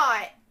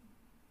not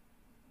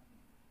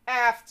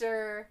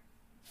after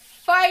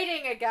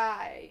fighting a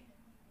guy.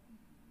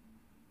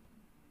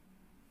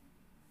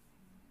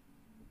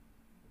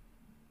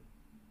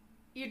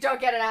 You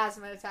don't get an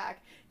asthma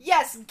attack.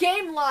 Yes,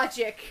 game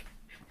logic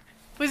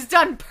was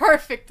done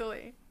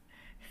perfectly.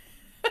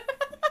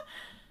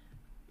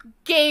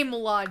 Game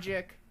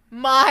logic.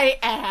 My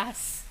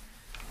ass.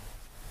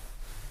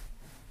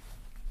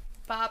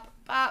 Bop,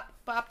 bop,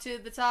 bop to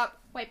the top.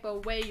 Wipe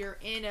away your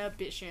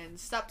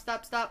inhibitions. Stop,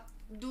 stop, stop.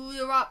 Do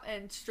your up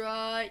and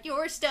strut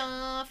your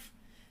stuff.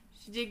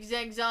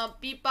 Zig-zag zomp,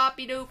 beep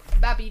boppy doop.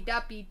 Bappy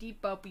dappy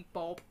deep boppy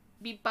bop.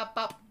 Beep bop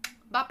bop.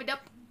 Boppy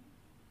dup.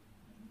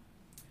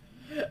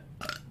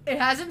 It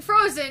hasn't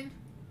frozen.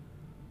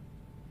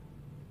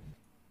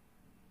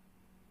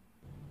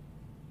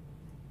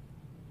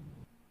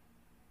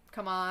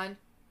 Come on.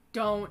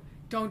 Don't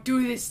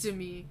do this to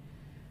me.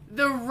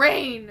 The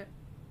rain.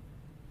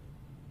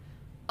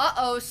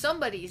 Uh-oh,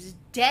 somebody's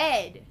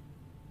dead.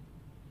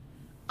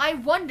 I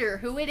wonder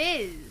who it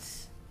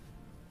is.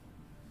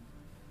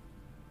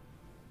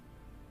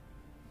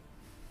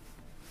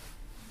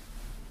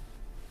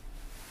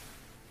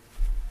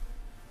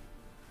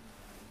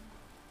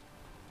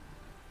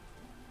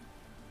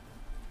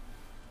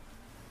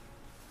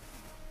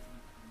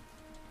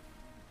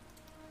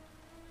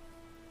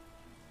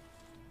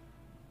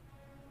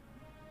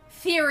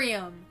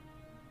 Therium.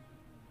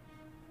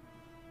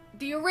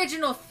 The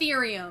original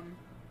Therium.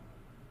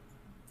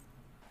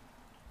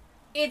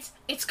 It's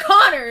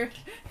Connor.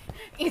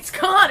 It's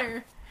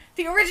Connor.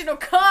 The original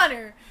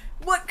Connor.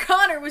 What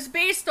Connor was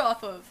based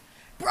off of.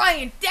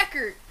 Brian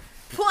Deckard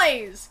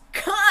plays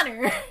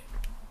Connor.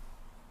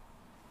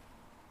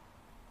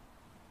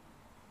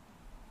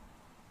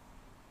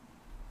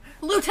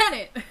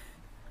 Lieutenant.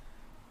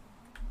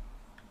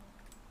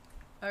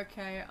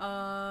 Okay,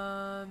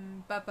 God,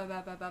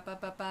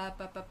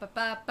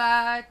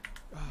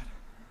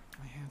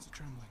 my hands are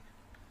trembling.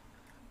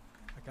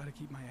 I gotta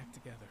keep my act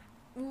together.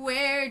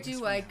 Where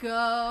do I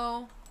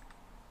go?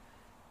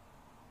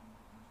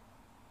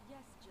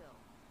 Yes, Jill.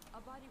 A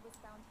body was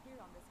found here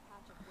on this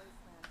patch of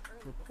wasteland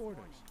early Reporters.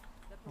 this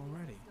morning. The police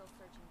Already. are still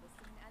searching the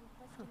scene and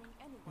questioning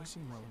anyone You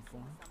seem who well should have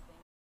seen informed. something.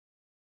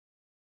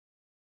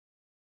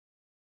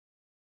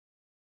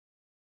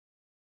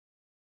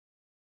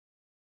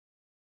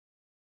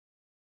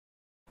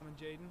 I'm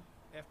Jaden,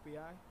 FBI.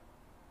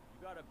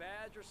 You got a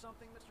badge or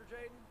something, Mr.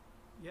 Jaden?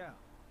 Yeah.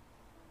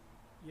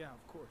 Yeah,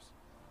 of course.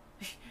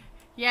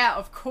 Yeah,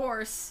 of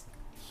course.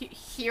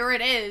 Here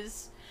it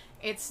is.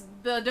 It's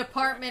the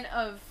Department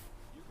of...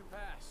 You can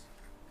pass.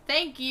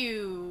 Thank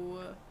you.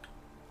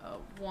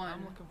 One.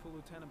 I'm looking for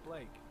Lieutenant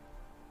Blake.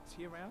 Is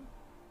he around?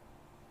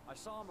 I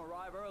saw him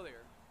arrive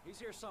earlier. He's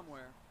here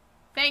somewhere.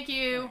 Thank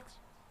you. Thanks.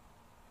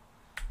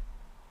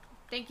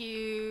 Thank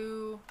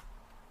you.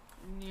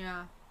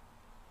 Yeah.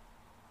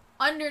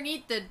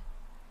 Underneath the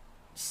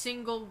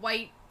single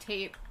white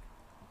tape.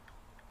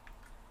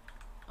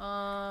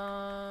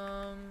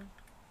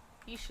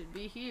 He should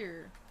be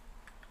here.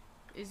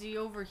 Is he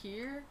over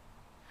here?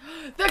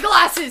 The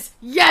glasses!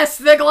 Yes,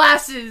 the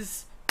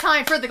glasses!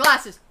 Time for the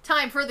glasses!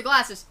 Time for the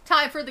glasses!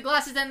 Time for the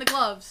glasses and the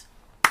gloves!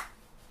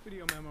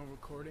 Video memo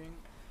recording,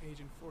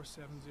 Agent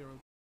 470.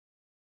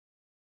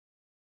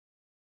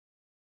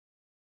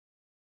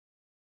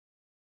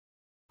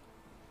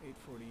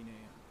 .8:14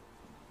 a.m.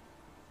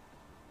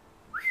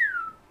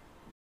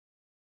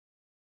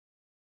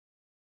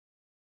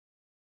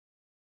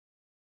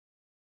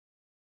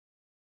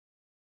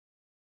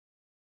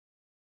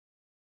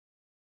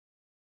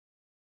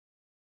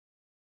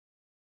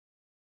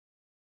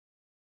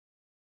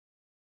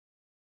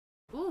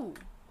 Ooh,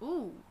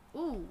 ooh,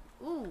 ooh,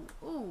 ooh,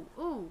 ooh,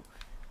 ooh.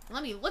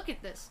 Let me look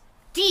at this.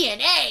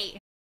 DNA!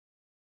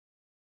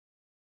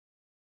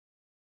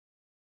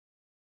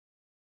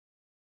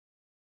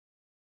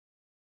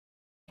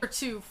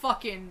 To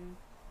fucking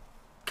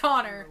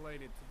Connor.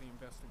 Related to the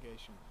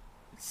investigation.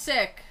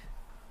 Sick.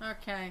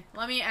 Okay,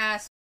 let me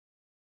ask.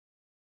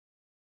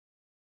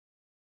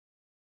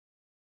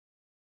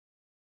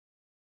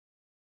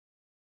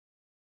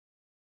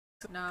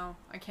 No,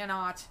 I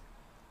cannot.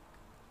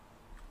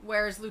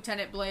 Where's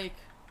Lieutenant Blake?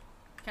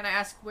 Can I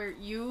ask where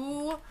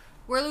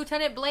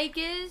Lieutenant Blake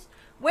is?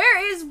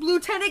 Where is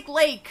Lieutenant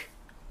Blake?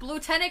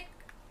 Lieutenant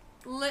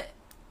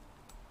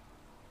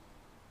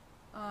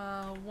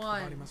The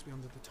one. body must be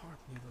under the tarp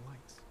near the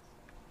lights.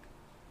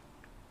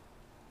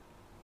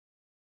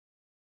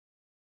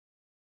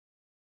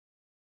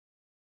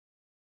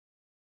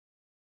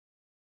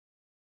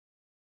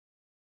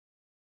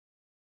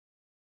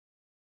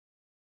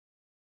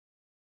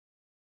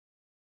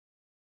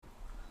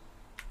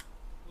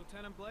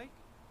 Lieutenant Blake?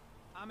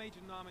 I'm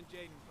Agent Norman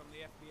Jaden from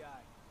the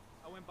FBI.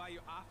 I went by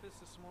your office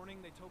this morning.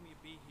 They told me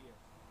to be here.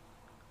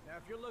 Now,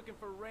 if you're looking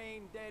for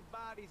rain, dead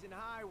bodies, and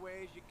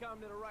highways, you come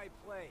to the right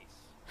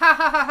place. Ha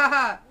ha ha ha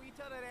ha! Will you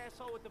tell that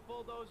asshole with the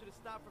bulldozer to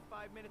stop for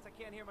 5 minutes? I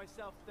can't hear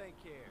myself think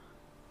here.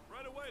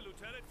 Right away,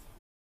 Lieutenant.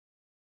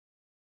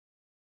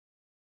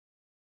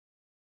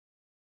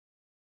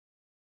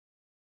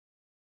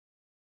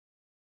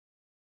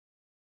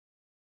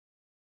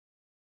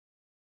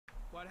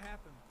 What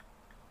happened?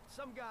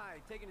 Some guy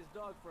taking his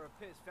dog for a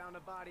piss found a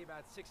body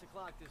about 6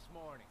 o'clock this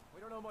morning. We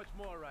don't know much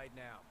more right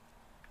now.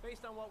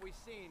 Based on what we've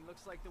seen,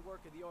 looks like the work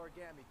of the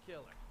origami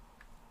killer.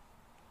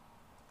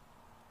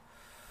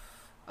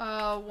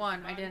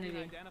 One, Has the body been identity.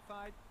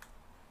 identified?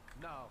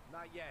 No,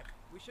 not yet.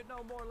 We should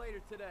know more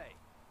later today.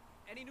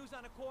 Any news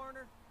on the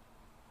coroner?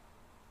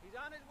 He's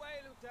on his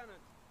way,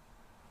 Lieutenant.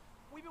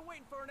 We've been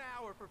waiting for an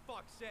hour, for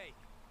fuck's sake.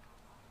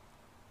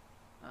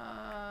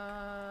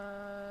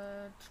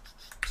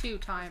 Two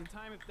time. Has the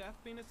time of death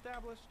been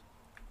established?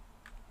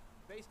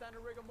 Based on the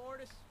rigor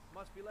mortis,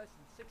 must be less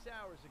than 6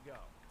 hours ago.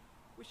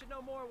 We should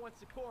know more once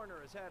the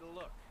coroner has had a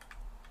look.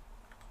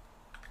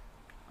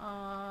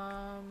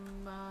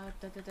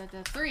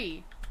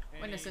 Three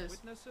Any witnesses.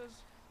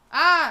 Witnesses?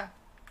 Ah!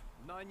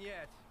 None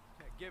yet.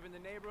 Given the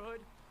neighborhood,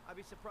 I'd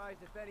be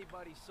surprised if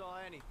anybody saw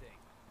anything.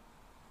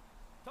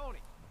 Tony,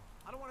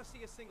 I don't want to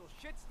see a single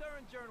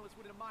shit-stirring journalist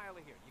within a mile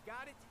of here. You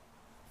got it?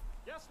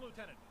 Yes,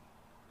 Lieutenant.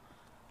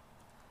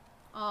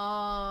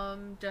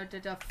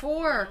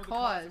 Four Know the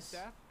cause. of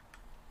death?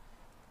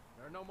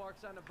 There are no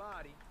marks on the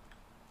body.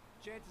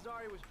 Chances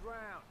are he was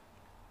drowned,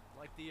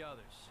 like the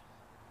others.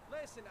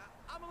 Listen,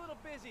 I'm a little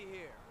busy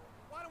here.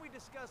 Why don't we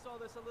discuss all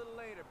this a little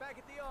later, back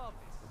at the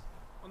office?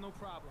 Oh, no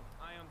problem.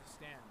 I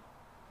understand.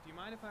 Do you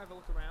mind if I have a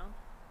look around?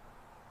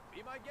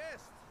 Be my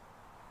guest.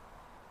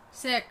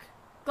 Sick.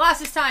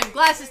 Glasses time,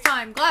 glasses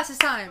time, glasses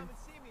time. Come and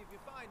see me if you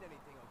find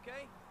anything,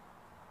 okay?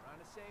 We're on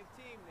the same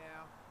team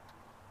now.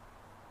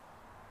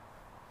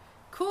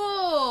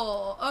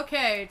 Cool.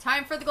 Okay,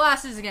 time for the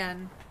glasses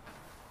again.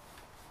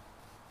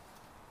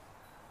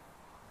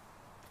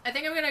 I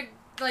think I'm gonna,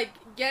 like,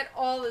 get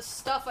all the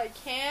stuff I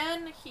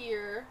can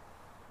here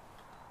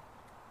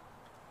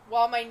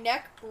while my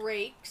neck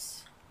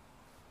breaks.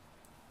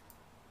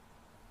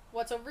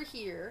 What's over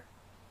here?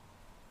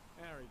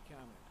 Harry,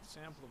 comment.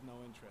 Sample of no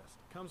interest.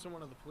 Comes from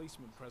one of the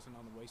policemen present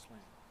on the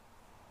wasteland.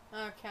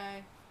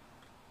 Okay.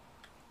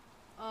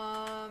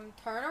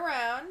 Turn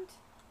around.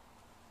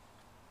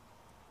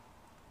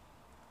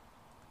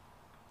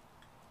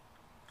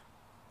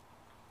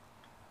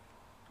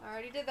 I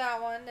already did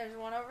that one. There's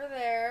one over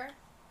there.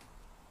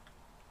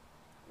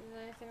 Is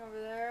there anything over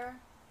there?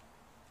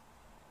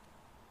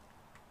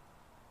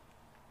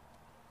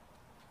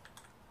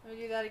 Let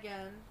me do that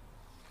again.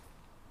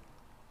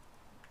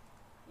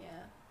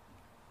 Yeah.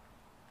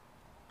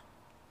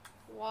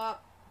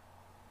 Wop.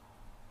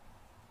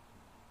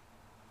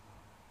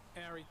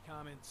 Harry,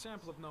 comment.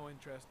 Sample of no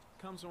interest.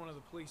 Comes from one of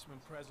the policemen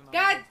present on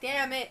God the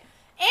damn it!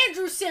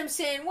 Andrew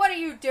Simpson, what are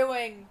you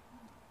doing?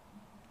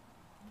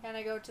 Can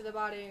I go to the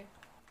body?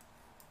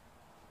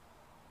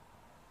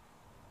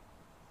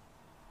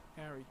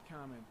 Harry,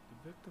 comment.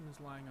 The victim is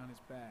lying on his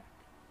back.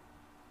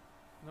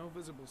 No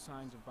visible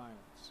signs of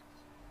violence.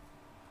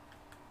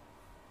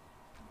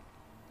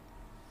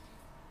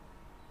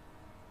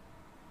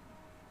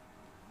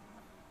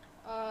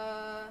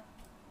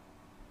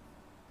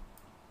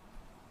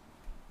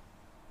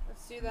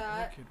 Let's do that.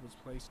 An orchid was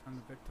placed on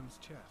the victim's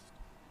chest.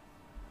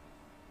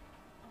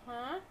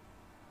 Uh-huh.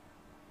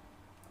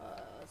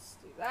 Let's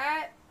do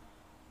that.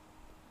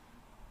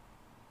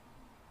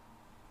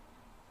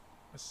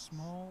 A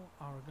small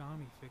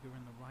origami figure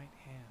in the right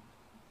hand.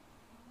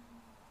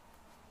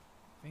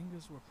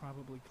 Fingers were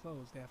probably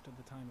closed after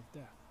the time of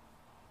death.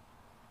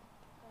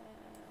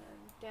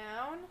 And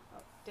down.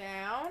 Up,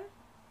 down.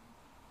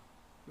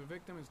 The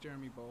victim is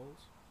Jeremy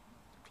Bowles,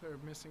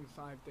 declared missing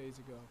 5 days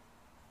ago.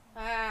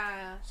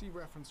 Ah. See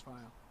reference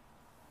file.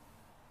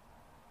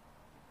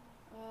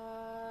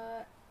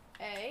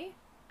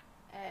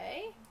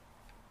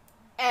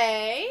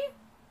 A.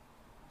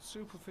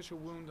 Superficial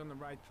wound on the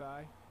right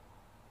thigh.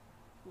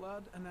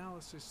 Blood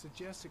analysis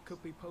suggests it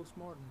could be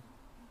post-mortem.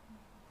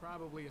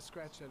 Probably a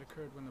scratch that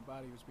occurred when the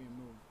body was being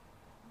moved.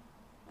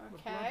 The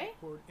blood Okay.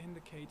 report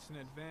indicates an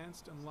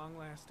advanced and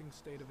long-lasting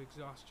state of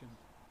exhaustion.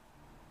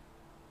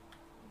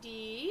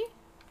 D.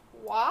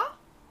 Wa.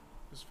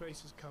 His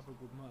face is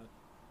covered with mud,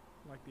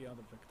 like the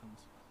other victims.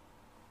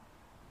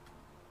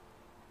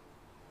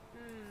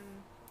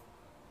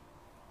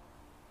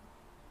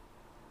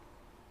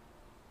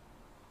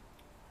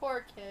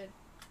 Poor kid.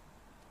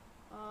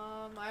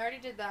 I already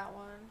did that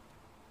one.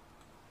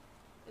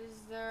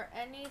 Is there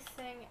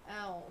anything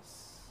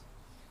else?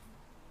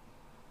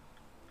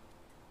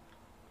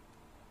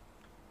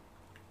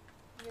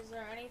 Is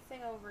there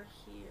anything over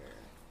here?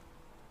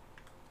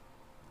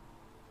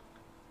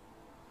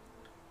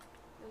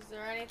 Is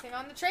there anything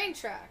on the train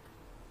track?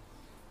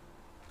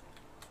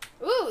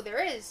 Ooh,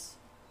 there is.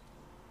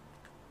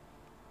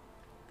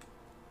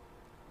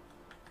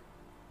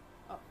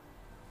 Oh.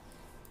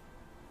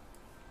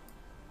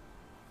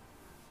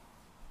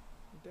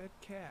 A dead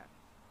cat.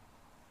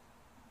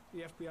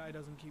 The FBI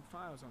doesn't keep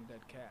files on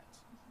dead cats.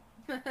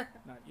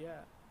 Not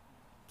yet.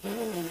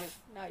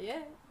 Not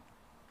yet.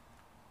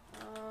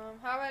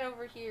 How about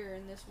over here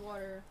in this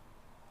water?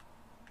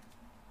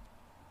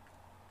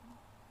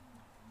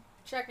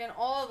 Checking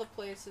all the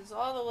places,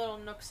 all the little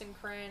nooks and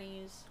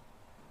crannies.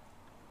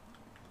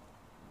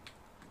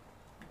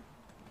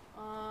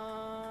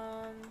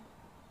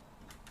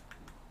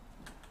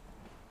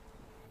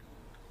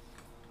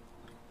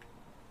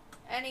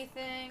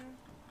 Anything?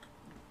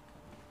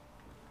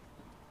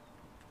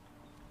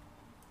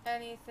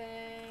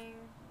 Anything?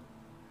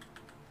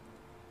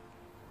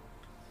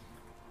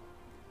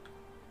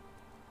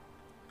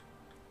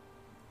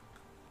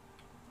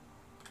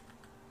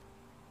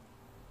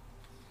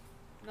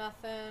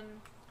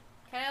 Nothing.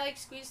 Can I like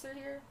squeeze through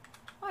here?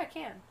 Oh, I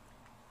can.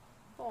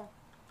 Cool.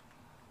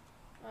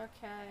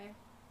 Okay.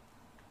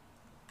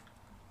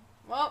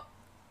 Well.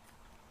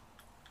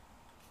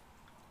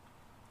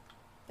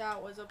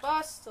 That was a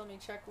bust. Let me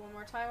check one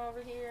more time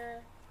over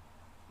here.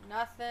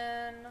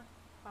 Nothing.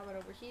 How about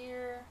over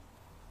here?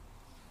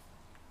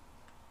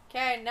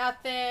 Okay,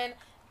 nothing.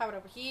 How about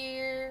over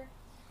here?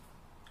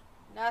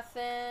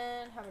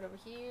 Nothing. How about over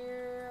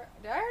here?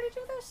 Did I already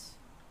do this?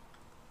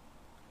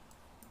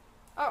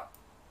 Oh.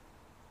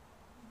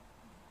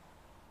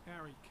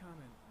 Harry,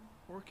 comment.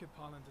 Orchid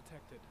pollen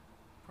detected.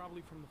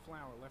 Probably from the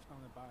flower left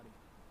on the body.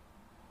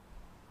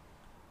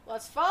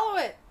 Let's follow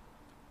it.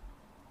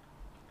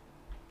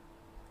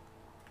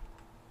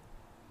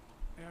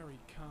 Harry,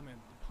 comment.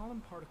 The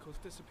pollen particles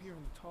disappear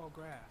in the tall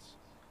grass.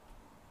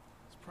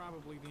 It's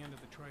probably the end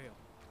of the trail.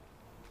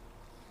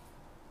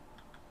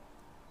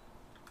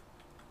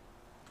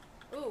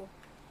 Ooh.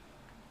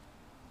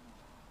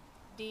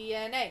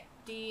 DNA,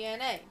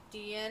 DNA,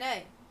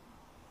 DNA.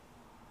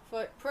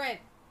 Footprint.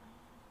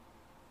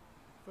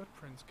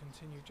 Footprints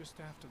continue just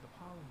after the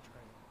pollen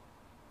trail.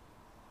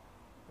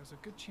 There's a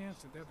good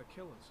chance that they're the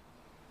killers.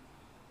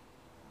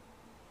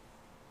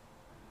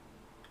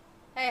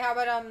 Hey, how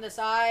about this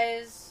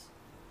eyes?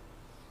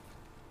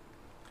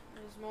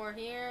 There's more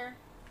here.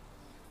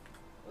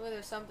 Ooh,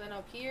 there's something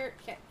up here.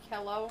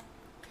 Hello?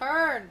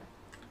 Turn!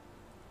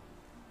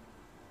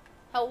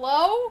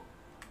 Hello?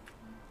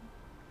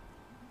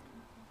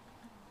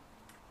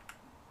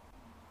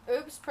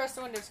 Oops, press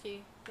the Windows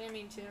key. Didn't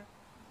mean to.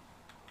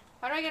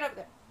 How do I get up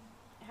there?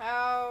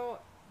 How...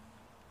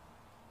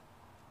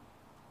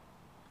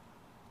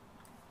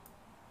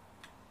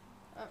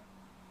 Oh.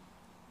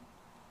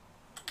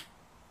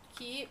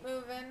 Keep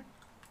moving.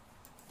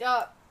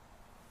 Up.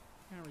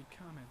 Harry,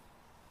 comment.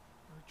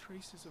 There are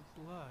traces of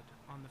blood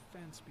on the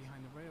fence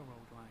behind the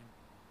railroad line.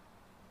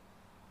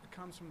 It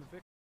comes from the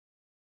victim.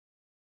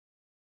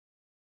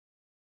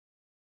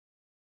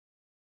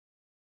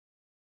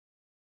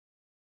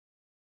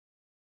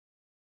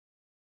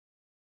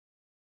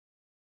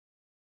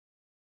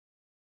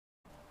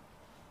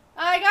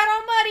 I got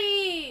all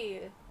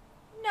muddy!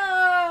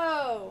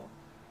 No!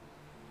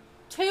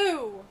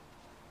 2.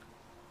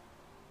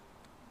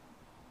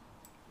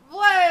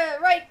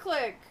 Right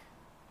click.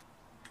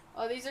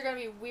 Oh, these are gonna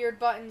be weird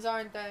buttons,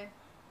 aren't they?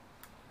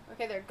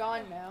 Okay, they're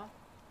gone now.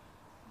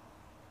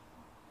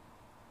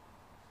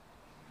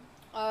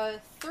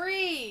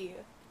 3.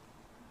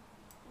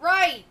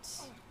 Right!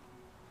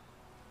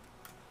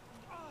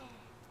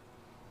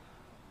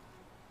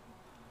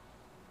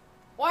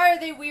 Why are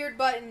they weird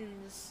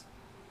buttons?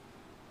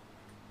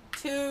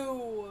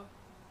 2.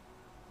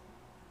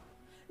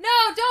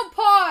 No, don't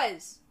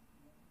pause!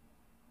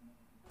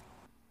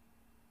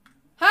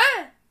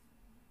 Huh?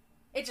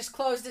 It just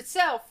closed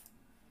itself.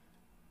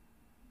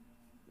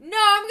 No,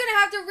 I'm gonna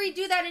have to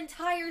redo that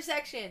entire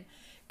section.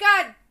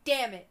 God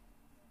damn it.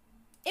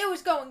 It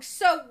was going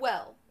so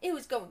well. It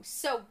was going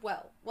so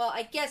well. Well,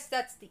 I guess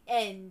that's the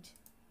end.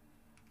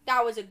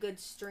 That was a good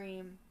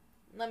stream.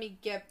 Let me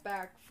get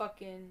back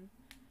fucking...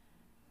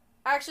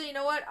 Actually, you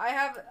know what?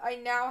 I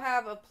now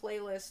have a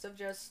playlist of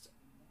just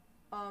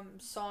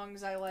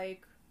songs I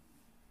like.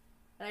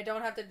 And I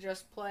don't have to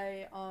just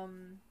play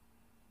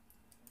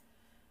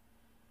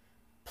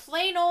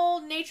plain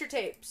old nature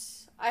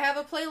tapes. I have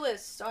a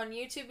playlist on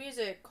YouTube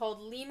Music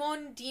called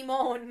Limon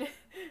Dimon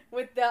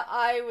with the